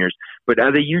World Juniors. But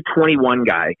as a U21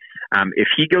 guy, if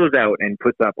he goes out and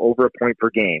puts up over a point per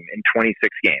game in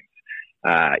 26 games,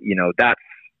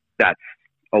 that's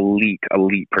elite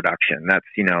production. That's,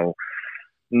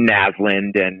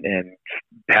 Naslund and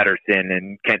Pettersson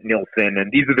and Kent Nilsson, and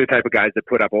these are the type of guys that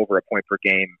put up over a point per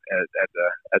game as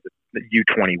a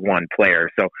U21 player.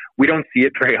 So we don't see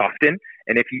it very often.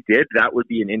 And if he did, that would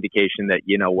be an indication that,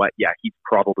 he's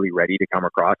probably ready to come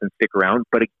across and stick around.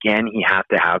 But again,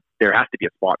 there has to be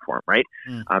a spot for him, right?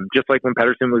 Just like when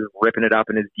Pettersson was ripping it up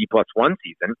in his D+1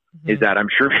 season, is that I'm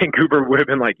sure Vancouver would have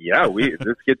been like,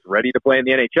 this kid's ready to play in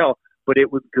the NHL. But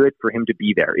it was good for him to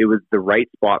be there. It was the right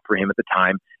spot for him at the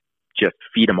time. Just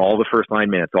feed him all the first line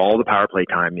minutes, all the power play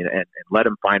time, and let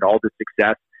him find all the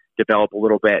success, develop a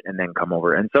little bit, and then come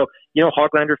over. And so,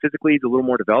 Hoglander physically is a little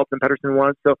more developed than Pettersson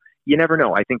was. So you never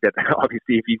know. I think that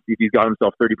obviously if he's got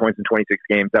himself 30 points in 26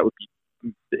 games, that would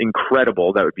be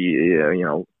incredible. That would be,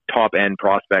 top end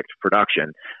prospect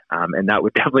production. And that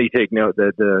would definitely take note.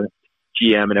 The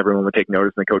GM and everyone would take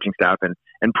notice in the coaching staff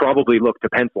and probably look to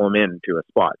pencil him into a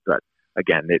spot. But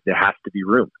again, there has to be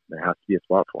room. There has to be a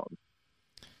spot for him.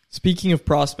 Speaking of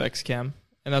prospects, Cam,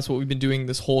 and that's what we've been doing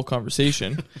this whole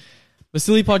conversation,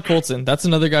 Vasily Podkolzin, that's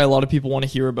another guy a lot of people want to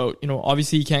hear about.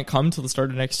 Obviously he can't come till the start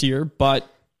of next year,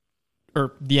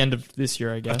 or the end of this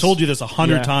year, I guess. I've told you this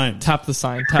 100 times. Tap the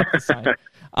sign.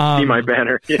 See my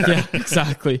banner. Yeah,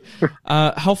 exactly.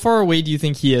 How far away do you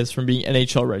think he is from being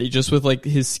NHL ready, just with like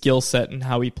his skill set and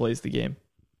how he plays the game?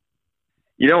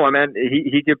 Man,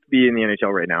 he could be in the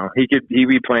NHL right now. He could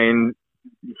be playing.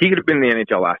 He could have been in the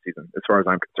NHL last season, as far as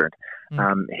I'm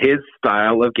concerned. His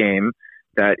style of game,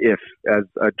 that if as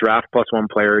a draft +1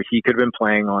 player, he could have been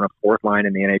playing on a fourth line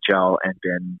in the NHL and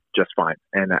been just fine.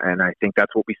 And I think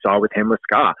that's what we saw with him with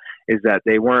Ska, is that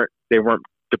they weren't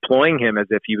deploying him as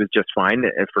if he was just fine.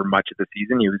 For much of the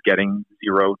season, he was getting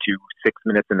 0 to 6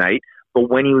 minutes a night. But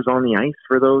when he was on the ice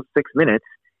for those 6 minutes,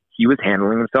 he was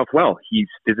handling himself well. He's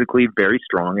physically very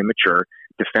strong and mature.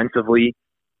 Defensively,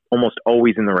 almost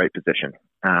always in the right position.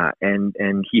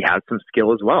 And he has some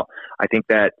skill as well. I think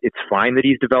that it's fine that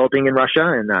he's developing in Russia,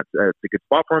 and that's a good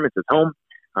spot for him. It's his home.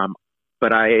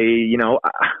 But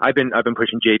I've been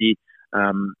pushing JD,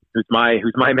 who's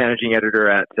my managing editor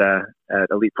at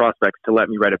Elite Prospects, to let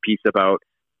me write a piece about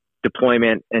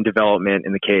deployment and development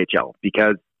in the KHL,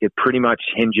 because it pretty much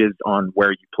hinges on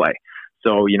where you play.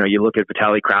 So, you look at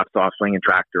Vitaly Kravtsov playing in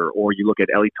Tractor, or you look at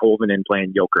Eli Tolvanen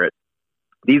playing Jokerit.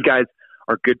 These guys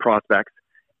are good prospects,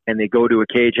 and they go to a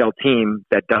KHL team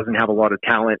that doesn't have a lot of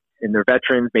talent in their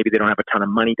veterans. Maybe they don't have a ton of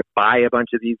money to buy a bunch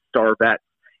of these star vets.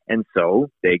 And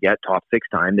so they get top 6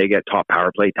 time, they get top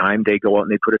power play time, they go out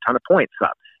and they put a ton of points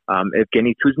up.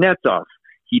 Evgeny Kuznetsov,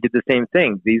 he did the same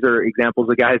thing. These are examples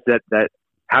of guys that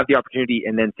have the opportunity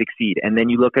and then succeed. And then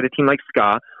you look at a team like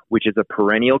Ska, which is a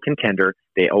perennial contender.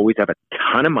 They always have a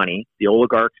ton of money. The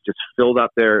oligarchs just filled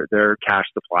up their cash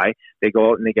supply. They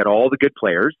go out and they get all the good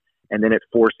players, and then it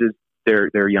forces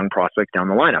their young prospects down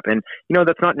the lineup. And,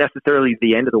 that's not necessarily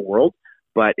the end of the world,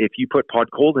 but if you put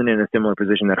Podkolzin in a similar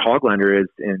position that Hoglander is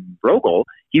in Rogel,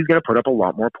 he's going to put up a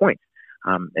lot more points.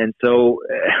 And so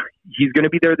he's going to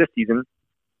be there this season.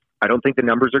 I don't think the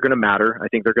numbers are going to matter. I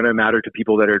think they're going to matter to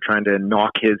people that are trying to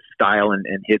knock his style and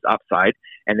his upside.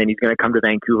 And then he's going to come to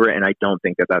Vancouver, and I don't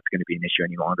think that that's going to be an issue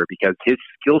any longer, because his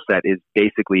skill set is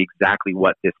basically exactly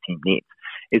what this team needs,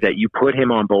 is that you put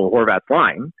him on Bo Horvat's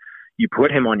line, you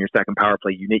put him on your second power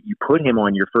play unit, you put him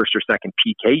on your first or second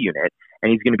PK unit,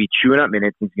 and he's going to be chewing up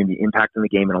minutes. He's going to be impacting the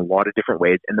game in a lot of different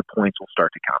ways, and the points will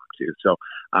start to come too. So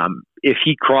if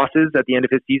he crosses at the end of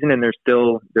his season and there's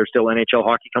still NHL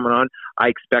hockey coming on, I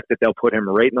expect that they'll put him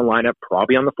right in the lineup,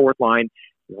 probably on the fourth line.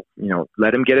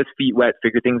 Let him get his feet wet,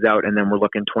 figure things out, and then we're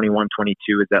looking 21,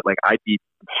 22. Is that I'd be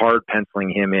hard penciling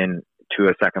him in to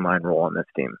a second line role on this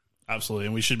team. Absolutely,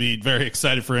 and we should be very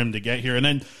excited for him to get here. And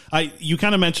then you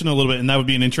kind of mentioned a little bit, and that would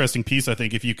be an interesting piece, I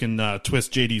think, if you can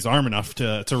twist JD's arm enough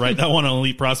to write that one on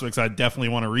Elite Prospects. I definitely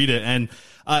want to read it. And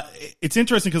It's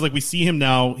interesting because like we see him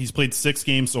now, he's played 6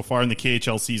 games so far in the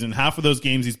KHL season. Half of those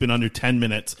games he's been under 10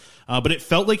 minutes. But it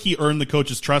felt like he earned the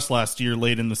coach's trust last year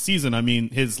late in the season. I mean,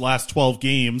 his last 12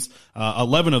 games,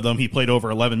 11 of them he played over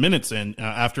 11 minutes in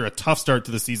after a tough start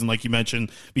to the season, like you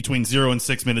mentioned, between 0 and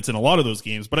 6 minutes in a lot of those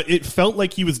games. But it felt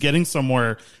like he was getting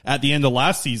somewhere at the end of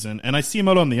last season. And I see him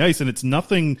out on the ice, and it's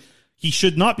nothing. He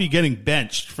should not be getting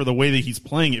benched for the way that he's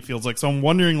playing, it feels like. So I'm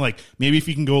wondering, like, maybe if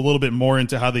you can go a little bit more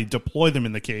into how they deploy them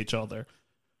in the KHL there.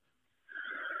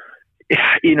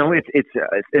 You know, it's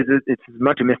as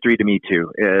much a mystery to me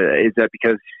too. Is that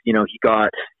because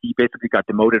he basically got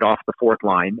demoted off the fourth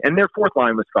line, and their fourth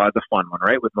line was the fun one,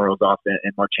 right, with Morozov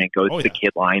and Marchenko. It's the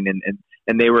kid line, and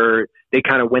they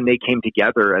kind of, when they came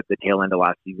together at the tail end of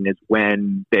last season is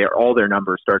when all their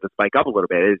numbers start to spike up a little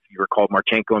bit. As you recall,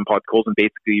 Marchenko and Podkolzin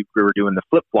basically were doing the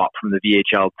flip flop from the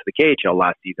VHL to the KHL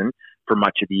last season for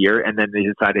much of the year, and then they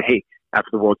decided, hey,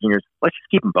 after the World Juniors, let's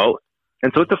just keep them both.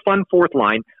 And so it's a fun fourth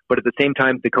line, but at the same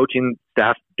time, the coaching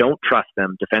staff don't trust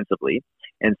them defensively.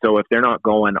 And so if they're not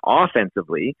going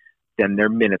offensively, then their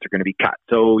minutes are going to be cut.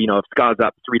 So, if Ska's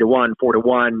up 3-1,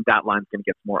 4-1, that line's going to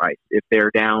get some more ice. If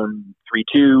they're down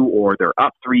 3-2 or they're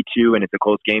up 3-2 and it's a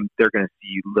close game, they're going to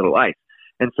see little ice.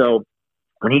 And so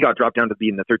when he got dropped down to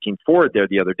being the 13th forward there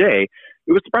the other day,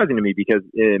 it was surprising to me because,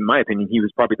 in my opinion, he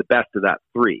was probably the best of that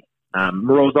 3.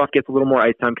 Morozov gets a little more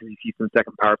ice time because he sees some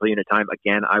second power play unit time.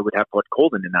 Again, I would have put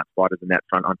Colden in that spot as a net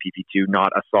front on PP2,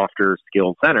 not a softer,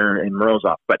 skilled center in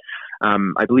Morozov. But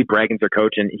I believe Bragan's their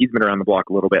coach, and he's been around the block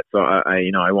a little bit, so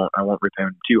I won't rip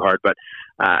him too hard. But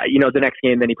the next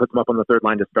game, then he puts him up on the third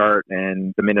line to start,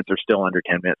 and the minutes are still under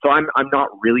 10 minutes. So I'm not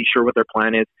really sure what their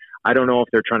plan is. I don't know if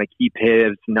they're trying to keep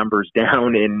his numbers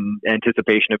down in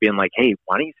anticipation of being like, hey,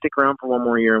 why don't you stick around for one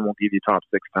more year and we'll give you top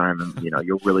 6 time and,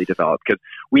 you'll really develop. Because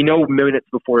we know minutes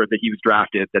before that he was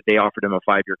drafted that they offered him a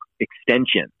 5-year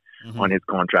extension on his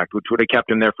contract, which would have kept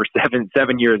him there for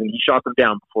seven years, and he shot them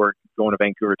down before going to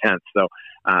Vancouver 10th. So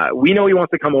we know he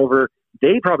wants to come over.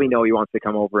 They probably know he wants to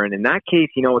come over. And in that case,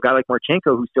 a guy like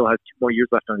Marchenko, who still has 2 more years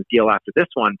left on his deal after this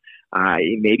one,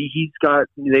 maybe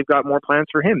they've got more plans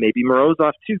for him. Maybe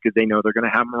Morozov too, because they know they're going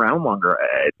to have him around longer.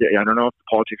 I don't know if the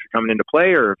politics are coming into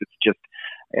play or if it's just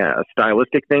a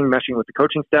stylistic thing meshing with the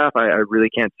coaching staff. I really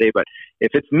can't say. But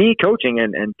if it's me coaching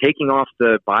and taking off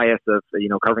the bias of,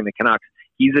 covering the Canucks,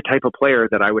 he's the type of player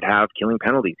that I would have killing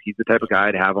penalties. He's the type of guy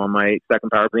I'd have on my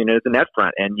second power play unit as a net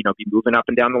front and, be moving up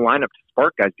and down the lineup to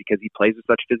spark guys because he plays with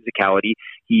such physicality.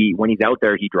 When he's out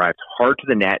there, he drives hard to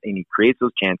the net and he creates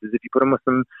those chances. If you put him with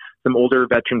some older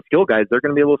veteran skill guys, they're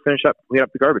going to be able to clean up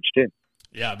the garbage too.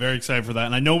 Yeah, very excited for that.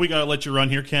 And I know we got to let you run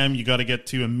here, Cam. You got to get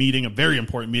to a meeting, a very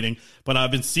important meeting. But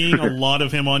I've been seeing a lot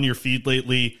of him on your feed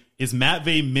lately. Is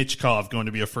Matvei Michkov going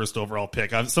to be a first overall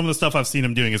pick? Some of the stuff I've seen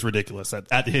him doing is ridiculous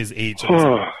at his age.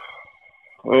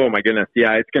 Oh my goodness.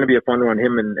 Yeah, it's going to be a fun one.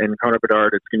 Him and Connor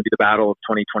Bedard. It's going to be the battle of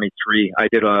 2023. I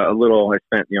did I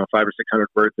spent 500 or 600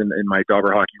 words in my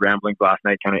Dauber Hockey ramblings last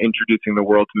night, kind of introducing the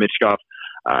world to Michkov.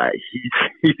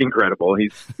 He's incredible.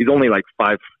 He's only like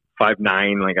 5'9",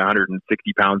 like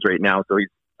 160 pounds right now. So he's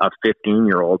a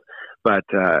 15-year-old, but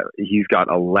he's got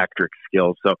electric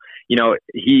skills. So,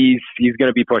 he's going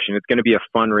to be pushing. It's going to be a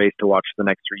fun race to watch the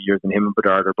next 3 years. And him and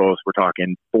Bedard are both, we're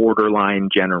talking borderline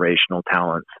generational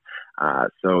talents.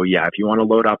 So yeah, if you want to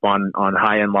load up on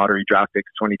high-end lottery draft picks,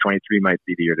 2023 might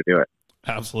be the year to do it.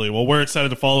 Absolutely. Well, we're excited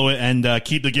to follow it and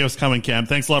keep the gifts coming, Cam.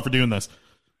 Thanks a lot for doing this.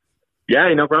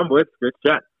 Yeah, no problem, boys. Good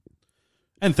chat.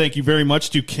 And thank you very much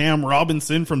to Cam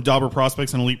Robinson from Dauber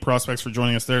Prospects and Elite Prospects for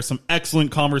joining us there. Some excellent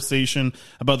conversation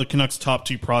about the Canucks' top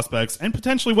 2 prospects and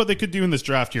potentially what they could do in this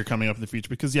draft here coming up in the future.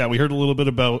 Because, we heard a little bit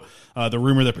about the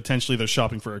rumor that potentially they're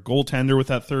shopping for a goaltender with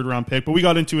that 3rd-round pick. But we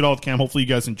got into it all with Cam. Hopefully you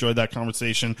guys enjoyed that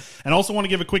conversation. And also want to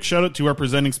give a quick shout-out to our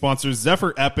presenting sponsors,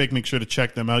 Zephyr Epic. Make sure to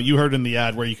check them out. You heard in the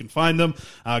ad where you can find them.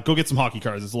 Go get some hockey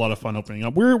cards. It's a lot of fun opening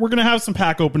up. We're going to have some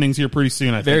pack openings here pretty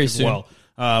soon, I think, very as soon. Well.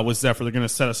 With Zephyr. They're going to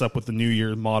set us up with the New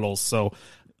Year models. So,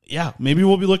 yeah, maybe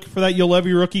we'll be looking for that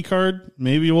Yolevi rookie card.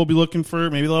 Maybe we'll be looking for,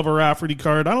 maybe they'll have a Rafferty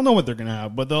card. I don't know what they're going to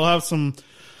have, but they'll have some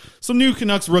new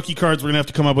Canucks rookie cards. We're going to have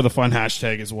to come up with a fun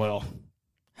hashtag as well.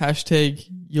 Hashtag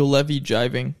Yolevi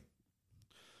jiving.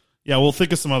 Yeah, we'll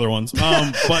think of some other ones. But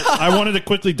I wanted to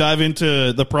quickly dive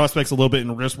into the prospects a little bit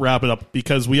and just wrap it up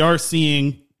because we are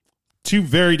seeing 2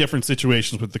 very different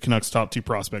situations with the Canucks' top 2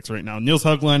 prospects right now. Nils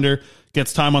Höglander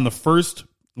gets time on the first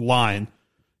line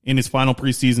in his final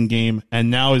preseason game,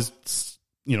 and now is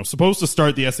supposed to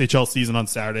start the SHL season on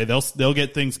Saturday. They'll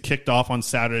get things kicked off on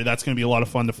Saturday. That's going to be a lot of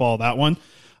fun to follow that one.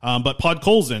 But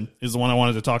Podkolzin is the one I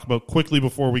wanted to talk about quickly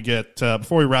before we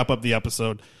wrap up the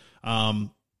episode.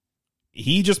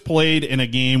 He just played in a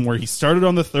game where he started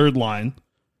on the third line.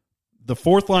 The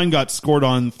fourth line got scored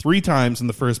on 3 times in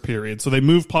the first period, so they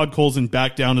moved Podkolzin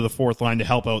back down to the fourth line to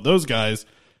help out those guys,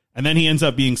 and then he ends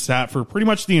up being sat for pretty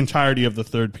much the entirety of the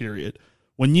third period.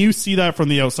 When you see that from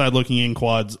the outside looking in,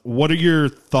 Quads, what are your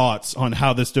thoughts on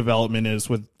how this development is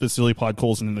with Vasily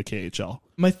Podkolzin in the KHL?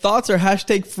 My thoughts are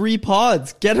 #free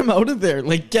pods. Get him out of there.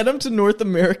 Like, get him to North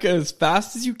America as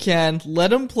fast as you can.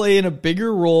 Let him play in a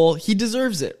bigger role. He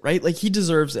deserves it, right? Like, he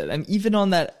deserves it. And even on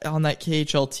that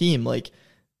KHL team, like,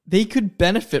 they could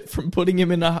benefit from putting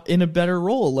him in a better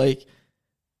role. Like,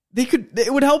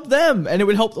 it would help them and it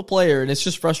would help the player. And it's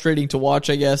just frustrating to watch,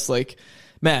 I guess. Like,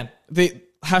 man,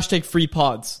 #free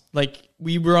pods. Like,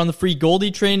 we were on the free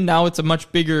Goldie train. Now it's a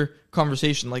much bigger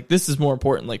conversation. Like, this is more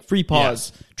important. Like, free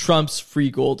pods trumps free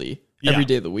Goldie every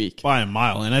day of the week. By a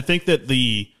mile. And I think that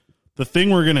the thing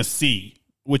we're going to see,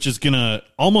 which is going to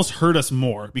almost hurt us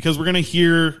more, because we're going to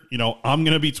hear, I'm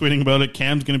going to be tweeting about it.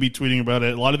 Cam's going to be tweeting about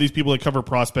it. A lot of these people that cover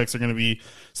prospects are going to be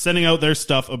sending out their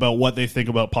stuff about what they think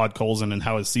about Podkolzin and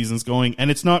how his season's going. And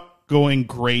it's not going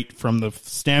great from the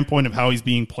standpoint of how he's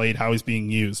being played, how he's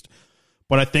being used.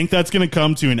 But I think that's going to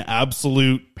come to an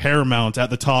absolute paramount at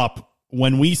the top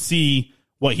when we see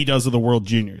what he does with the World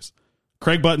Juniors.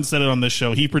 Craig Button said it on this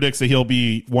show. He predicts that he'll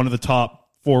be one of the top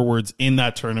forwards in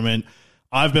that tournament.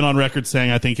 I've been on record saying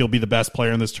I think he'll be the best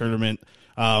player in this tournament.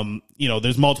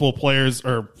 There's multiple players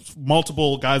or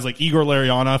multiple guys like Igor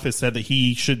Larionov has said that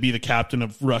he should be the captain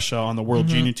of Russia on the World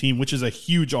Junior team, which is a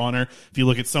huge honor if you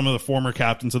look at some of the former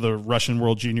captains of the Russian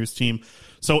World Juniors team.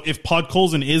 So if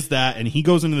Podkolzin is that and he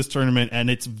goes into this tournament, and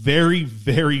it's very,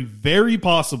 very, very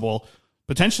possible,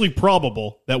 potentially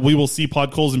probable, that we will see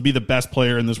Podkolzin be the best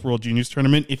player in this World Juniors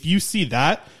tournament. If you see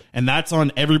that, and that's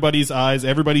on everybody's eyes,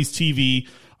 everybody's TV,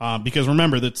 because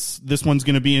remember, this one's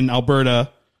going to be in Alberta.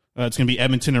 It's going to be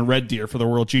Edmonton and Red Deer for the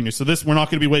World Juniors. So we're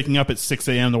not going to be waking up at 6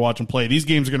 a.m. to watch them play. These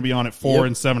games are going to be on at 4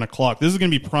 and 7 o'clock. This is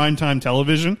going to be primetime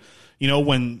television.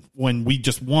 When we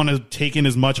just want to take in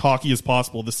as much hockey as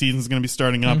possible. The season's going to be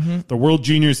starting up. The World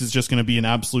Juniors is just going to be an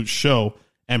absolute show,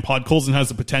 and Podkolzin has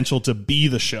the potential to be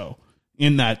the show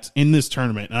in this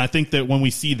tournament. And I think that when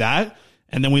we see that,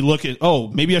 and then we look at,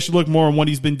 maybe I should look more on what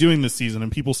he's been doing this season,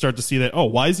 and people start to see that,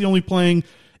 why is he only playing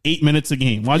 8 minutes a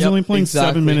game? Why is he only playing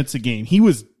 7 minutes a game? He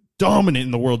was dominant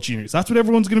in the World Juniors. That's what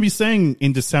everyone's going to be saying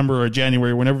in December or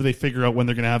January, whenever they figure out when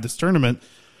they're going to have this tournament.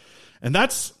 And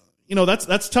that's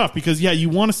tough because, you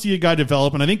want to see a guy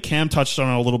develop. And I think Cam touched on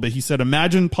it a little bit. He said,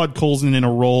 imagine Podkolzin in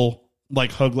a role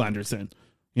like Höglander's in.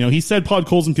 He said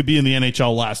Podkolzin could be in the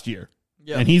NHL last year.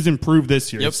 Yep. And he's improved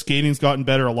this year. Yep. Skating's gotten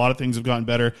better. A lot of things have gotten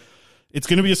better. It's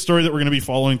going to be a story that we're going to be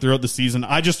following throughout the season.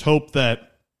 I just hope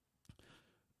that,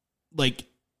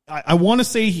 I want to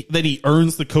say that he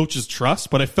earns the coach's trust,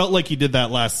 but I felt like he did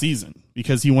that last season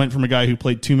because he went from a guy who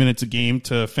played 2 minutes a game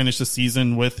to finish the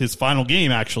season with his final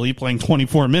game, actually playing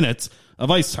 24 minutes of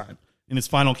ice time in his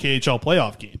final KHL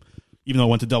playoff game, even though it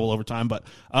went to double overtime. But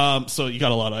so you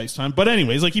got a lot of ice time. But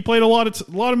anyways, he played a lot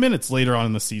of minutes later on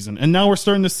in the season, and now we're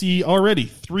starting to see already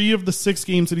 3 of the 6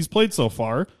 games that he's played so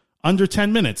far under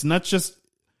 10 minutes, and that's just,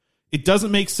 it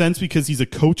doesn't make sense because he's a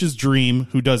coach's dream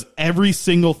who does every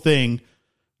single thing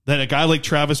that a guy like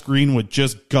Travis Green would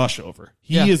just gush over.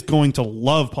 He is going to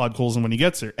love Podkolzin when he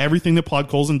gets there. Everything that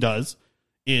Podkolzin does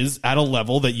is at a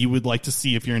level that you would like to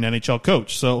see if you're an NHL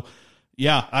coach. So,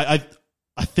 I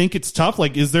think it's tough.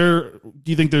 Do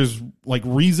you think there's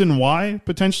reason why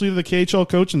potentially the KHL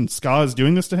coach and SKA is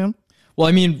doing this to him? Well,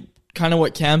 I mean, kind of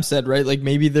what Cam said, right?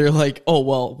 Maybe they're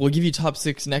we'll give you top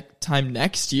 6 time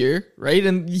next year, right?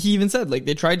 And he even said,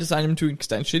 they tried to sign him to an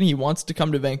extension. He wants to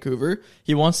come to Vancouver.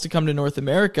 He wants to come to North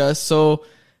America. So,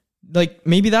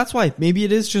 maybe that's why. Maybe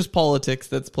it is just politics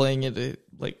that's playing it.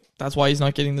 That's why he's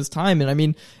not getting this time. And I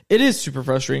mean, it is super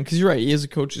frustrating because you're right. He is a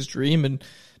coach's dream. And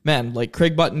man,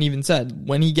 Craig Button even said,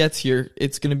 when he gets here,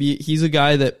 he's a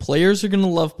guy that players are going to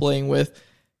love playing with.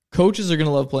 Coaches are going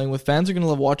to love playing with. Fans are going to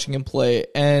love watching him play.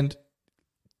 And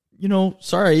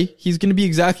he's going to be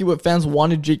exactly what fans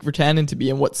wanted Jake Virtanen to be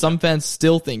and what some fans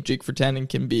still think Jake Virtanen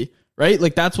can be, right?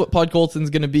 That's what Podkolzin's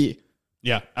going to be.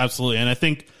 Yeah, absolutely.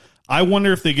 And I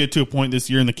wonder if they get to a point this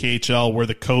year in the KHL where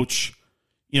the coach,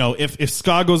 if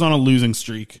SKA goes on a losing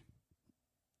streak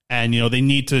and, they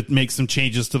need to make some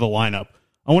changes to the lineup,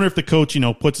 I wonder if the coach,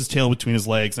 puts his tail between his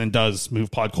legs and does move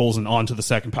Podkolzin onto the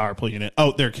second power play unit,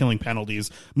 out there killing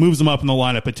penalties, moves him up in the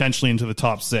lineup, potentially into the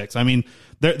top 6. I mean,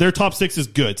 their top 6 is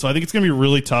good. So I think it's going to be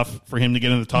really tough for him to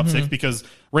get into the top 6 because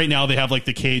right now they have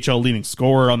the KHL leading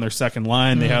scorer on their second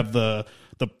line. They have the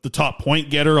top point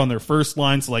getter on their first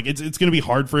line. So it's going to be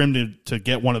hard for him to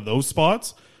get one of those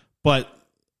spots. But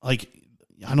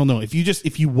I don't know, if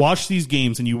you watch these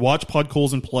games and you watch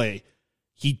Podkolzin play,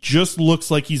 he just looks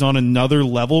like he's on another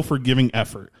level for giving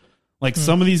effort. Like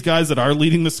some of these guys that are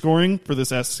leading the scoring for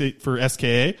this for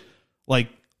SKA, like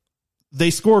they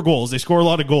score goals. They score a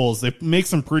lot of goals. They make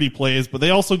some pretty plays, but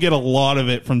they also get a lot of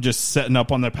it from just setting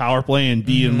up on the power play and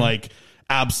being like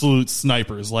absolute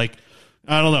snipers. Like,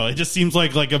 I don't know. It just seems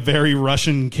like a very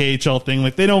Russian KHL thing.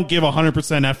 Like they don't give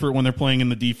 100% effort when they're playing in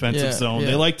the defensive zone.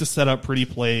 They like to set up pretty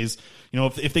plays. You know,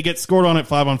 if they get scored on at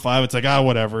 5-on-5, it's like,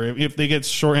 whatever. If they get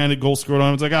shorthanded goals scored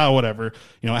on, it's like, whatever.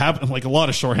 You know, like a lot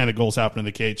of shorthanded goals happen in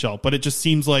the KHL, but it just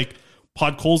seems like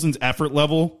Podkolzin's effort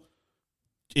level,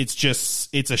 it's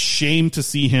a shame to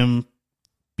see him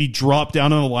be dropped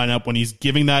down in the lineup when he's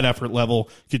giving that effort level,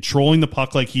 controlling the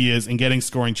puck like he is, and getting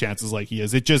scoring chances like he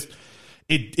is.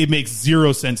 It makes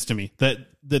zero sense to me that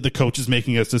the coach is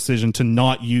making a decision to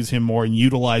not use him more and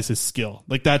utilize his skill.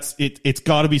 Like it's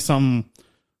got to be some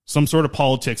sort of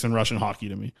politics in Russian hockey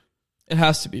to me. It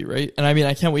has to be, right? And I mean,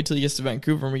 I can't wait till he gets to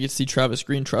Vancouver and we get to see Travis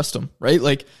Green trust him, right?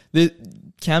 Like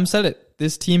Cam said it.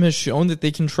 This team has shown that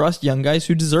they can trust young guys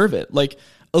who deserve it. Like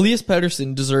Elias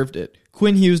Pettersson deserved it.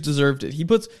 Quinn Hughes deserved it.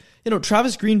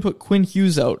 Travis Green put Quinn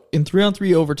Hughes out in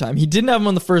 3-on-3 overtime. He didn't have him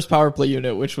on the first power play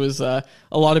unit, which was a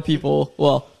lot of people,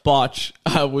 Botch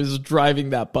was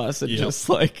driving that bus and just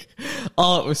like, it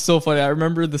was so funny. I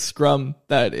remember the scrum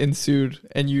that ensued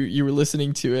and you were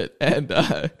listening to it and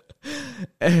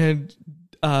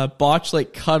Botch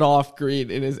like cut off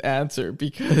Green in his answer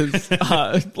because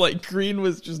like Green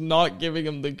was just not giving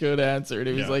him the good answer, and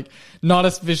it was like not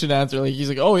a sufficient answer. Like he's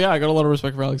like, oh yeah, I got a lot of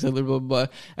respect for Alex Edler, blah, blah, blah.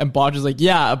 And Botch is like,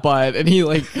 yeah, but, and he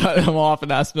like cut him off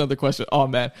and asked another question. Oh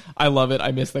man, I love it.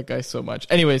 I miss that guy so much.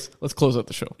 Anyways, let's close out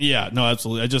the show. Yeah, no,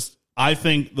 absolutely. I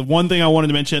think the one thing I wanted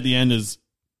to mention at the end is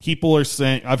people are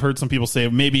saying, I've heard some people say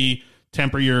maybe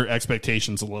temper your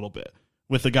expectations a little bit.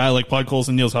 With a guy like Podkolzin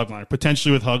and Niels Höglander.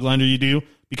 Potentially with Höglander you do,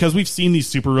 because we've seen these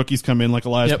super rookies come in like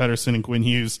Elias Pettersson and Quinn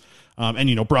Hughes,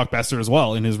 and Brock Besser as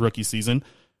well in his rookie season.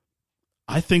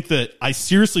 I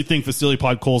seriously think Vasily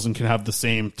Podkolzin can have the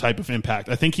same type of impact.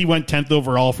 I think he went 10th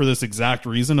overall for this exact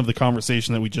reason of the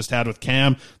conversation that we just had with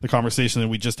Cam, the conversation that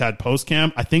we just had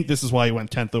post-Cam. I think this is why he went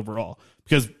 10th overall,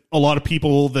 because a lot of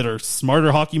people that are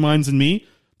smarter hockey minds than me,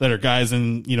 that are guys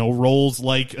in, roles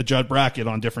like a Judd Brackett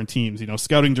on different teams,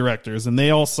 scouting directors. And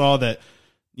they all saw that,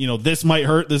 this might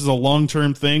hurt. This is a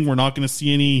long-term thing. We're not going to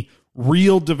see any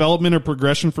real development or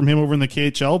progression from him over in the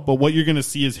KHL. But what you're going to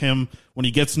see is him, when he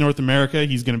gets to North America,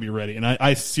 he's going to be ready. And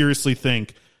I seriously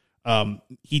think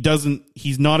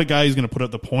he's not a guy who's going to put up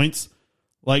the points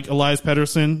like Elias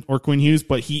Pettersson or Quinn Hughes,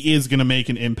 but he is going to make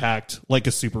an impact like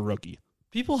a super rookie.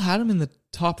 People had him in the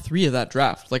top 3 of that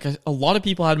draft. Like a lot of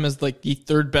people had him as like the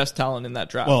 3rd best talent in that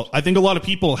draft. Well, I think a lot of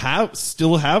people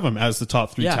still have him as the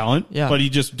top 3 talent, but he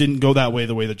just didn't go that way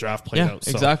the way the draft played out.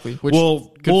 So exactly.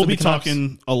 We'll be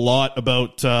talking a lot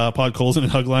about Podkolzin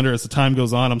and Höglander as the time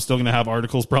goes on. I'm still going to have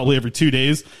articles probably every 2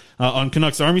 days on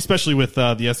Canucks Army, especially with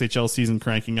the SHL season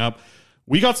cranking up.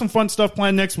 We got some fun stuff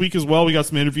planned next week as well. We got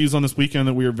some interviews on this weekend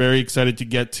that we are very excited to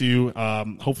get to.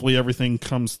 Hopefully everything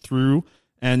comes through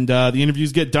and the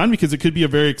interviews get done, because it could be a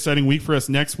very exciting week for us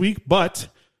next week. But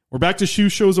we're back to shoe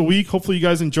shows a week. Hopefully you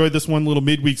guys enjoyed this one little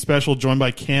midweek special, joined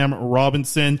by Cam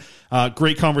Robinson.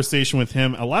 Great conversation with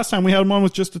him. Last time we had him on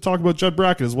was just to talk about Judd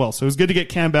Brackett as well. So it was good to get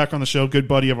Cam back on the show. Good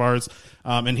buddy of ours.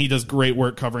 And he does great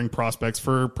work covering prospects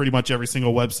for pretty much every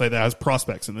single website that has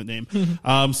prospects in the name.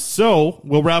 So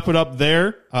we'll wrap it up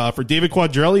there. For David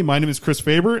Quadrelli, my name is Chris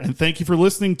Faber, and thank you for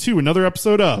listening to another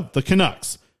episode of the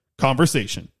Canucks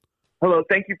Conversation. Hello,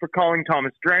 thank you for calling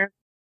Thomas Drance.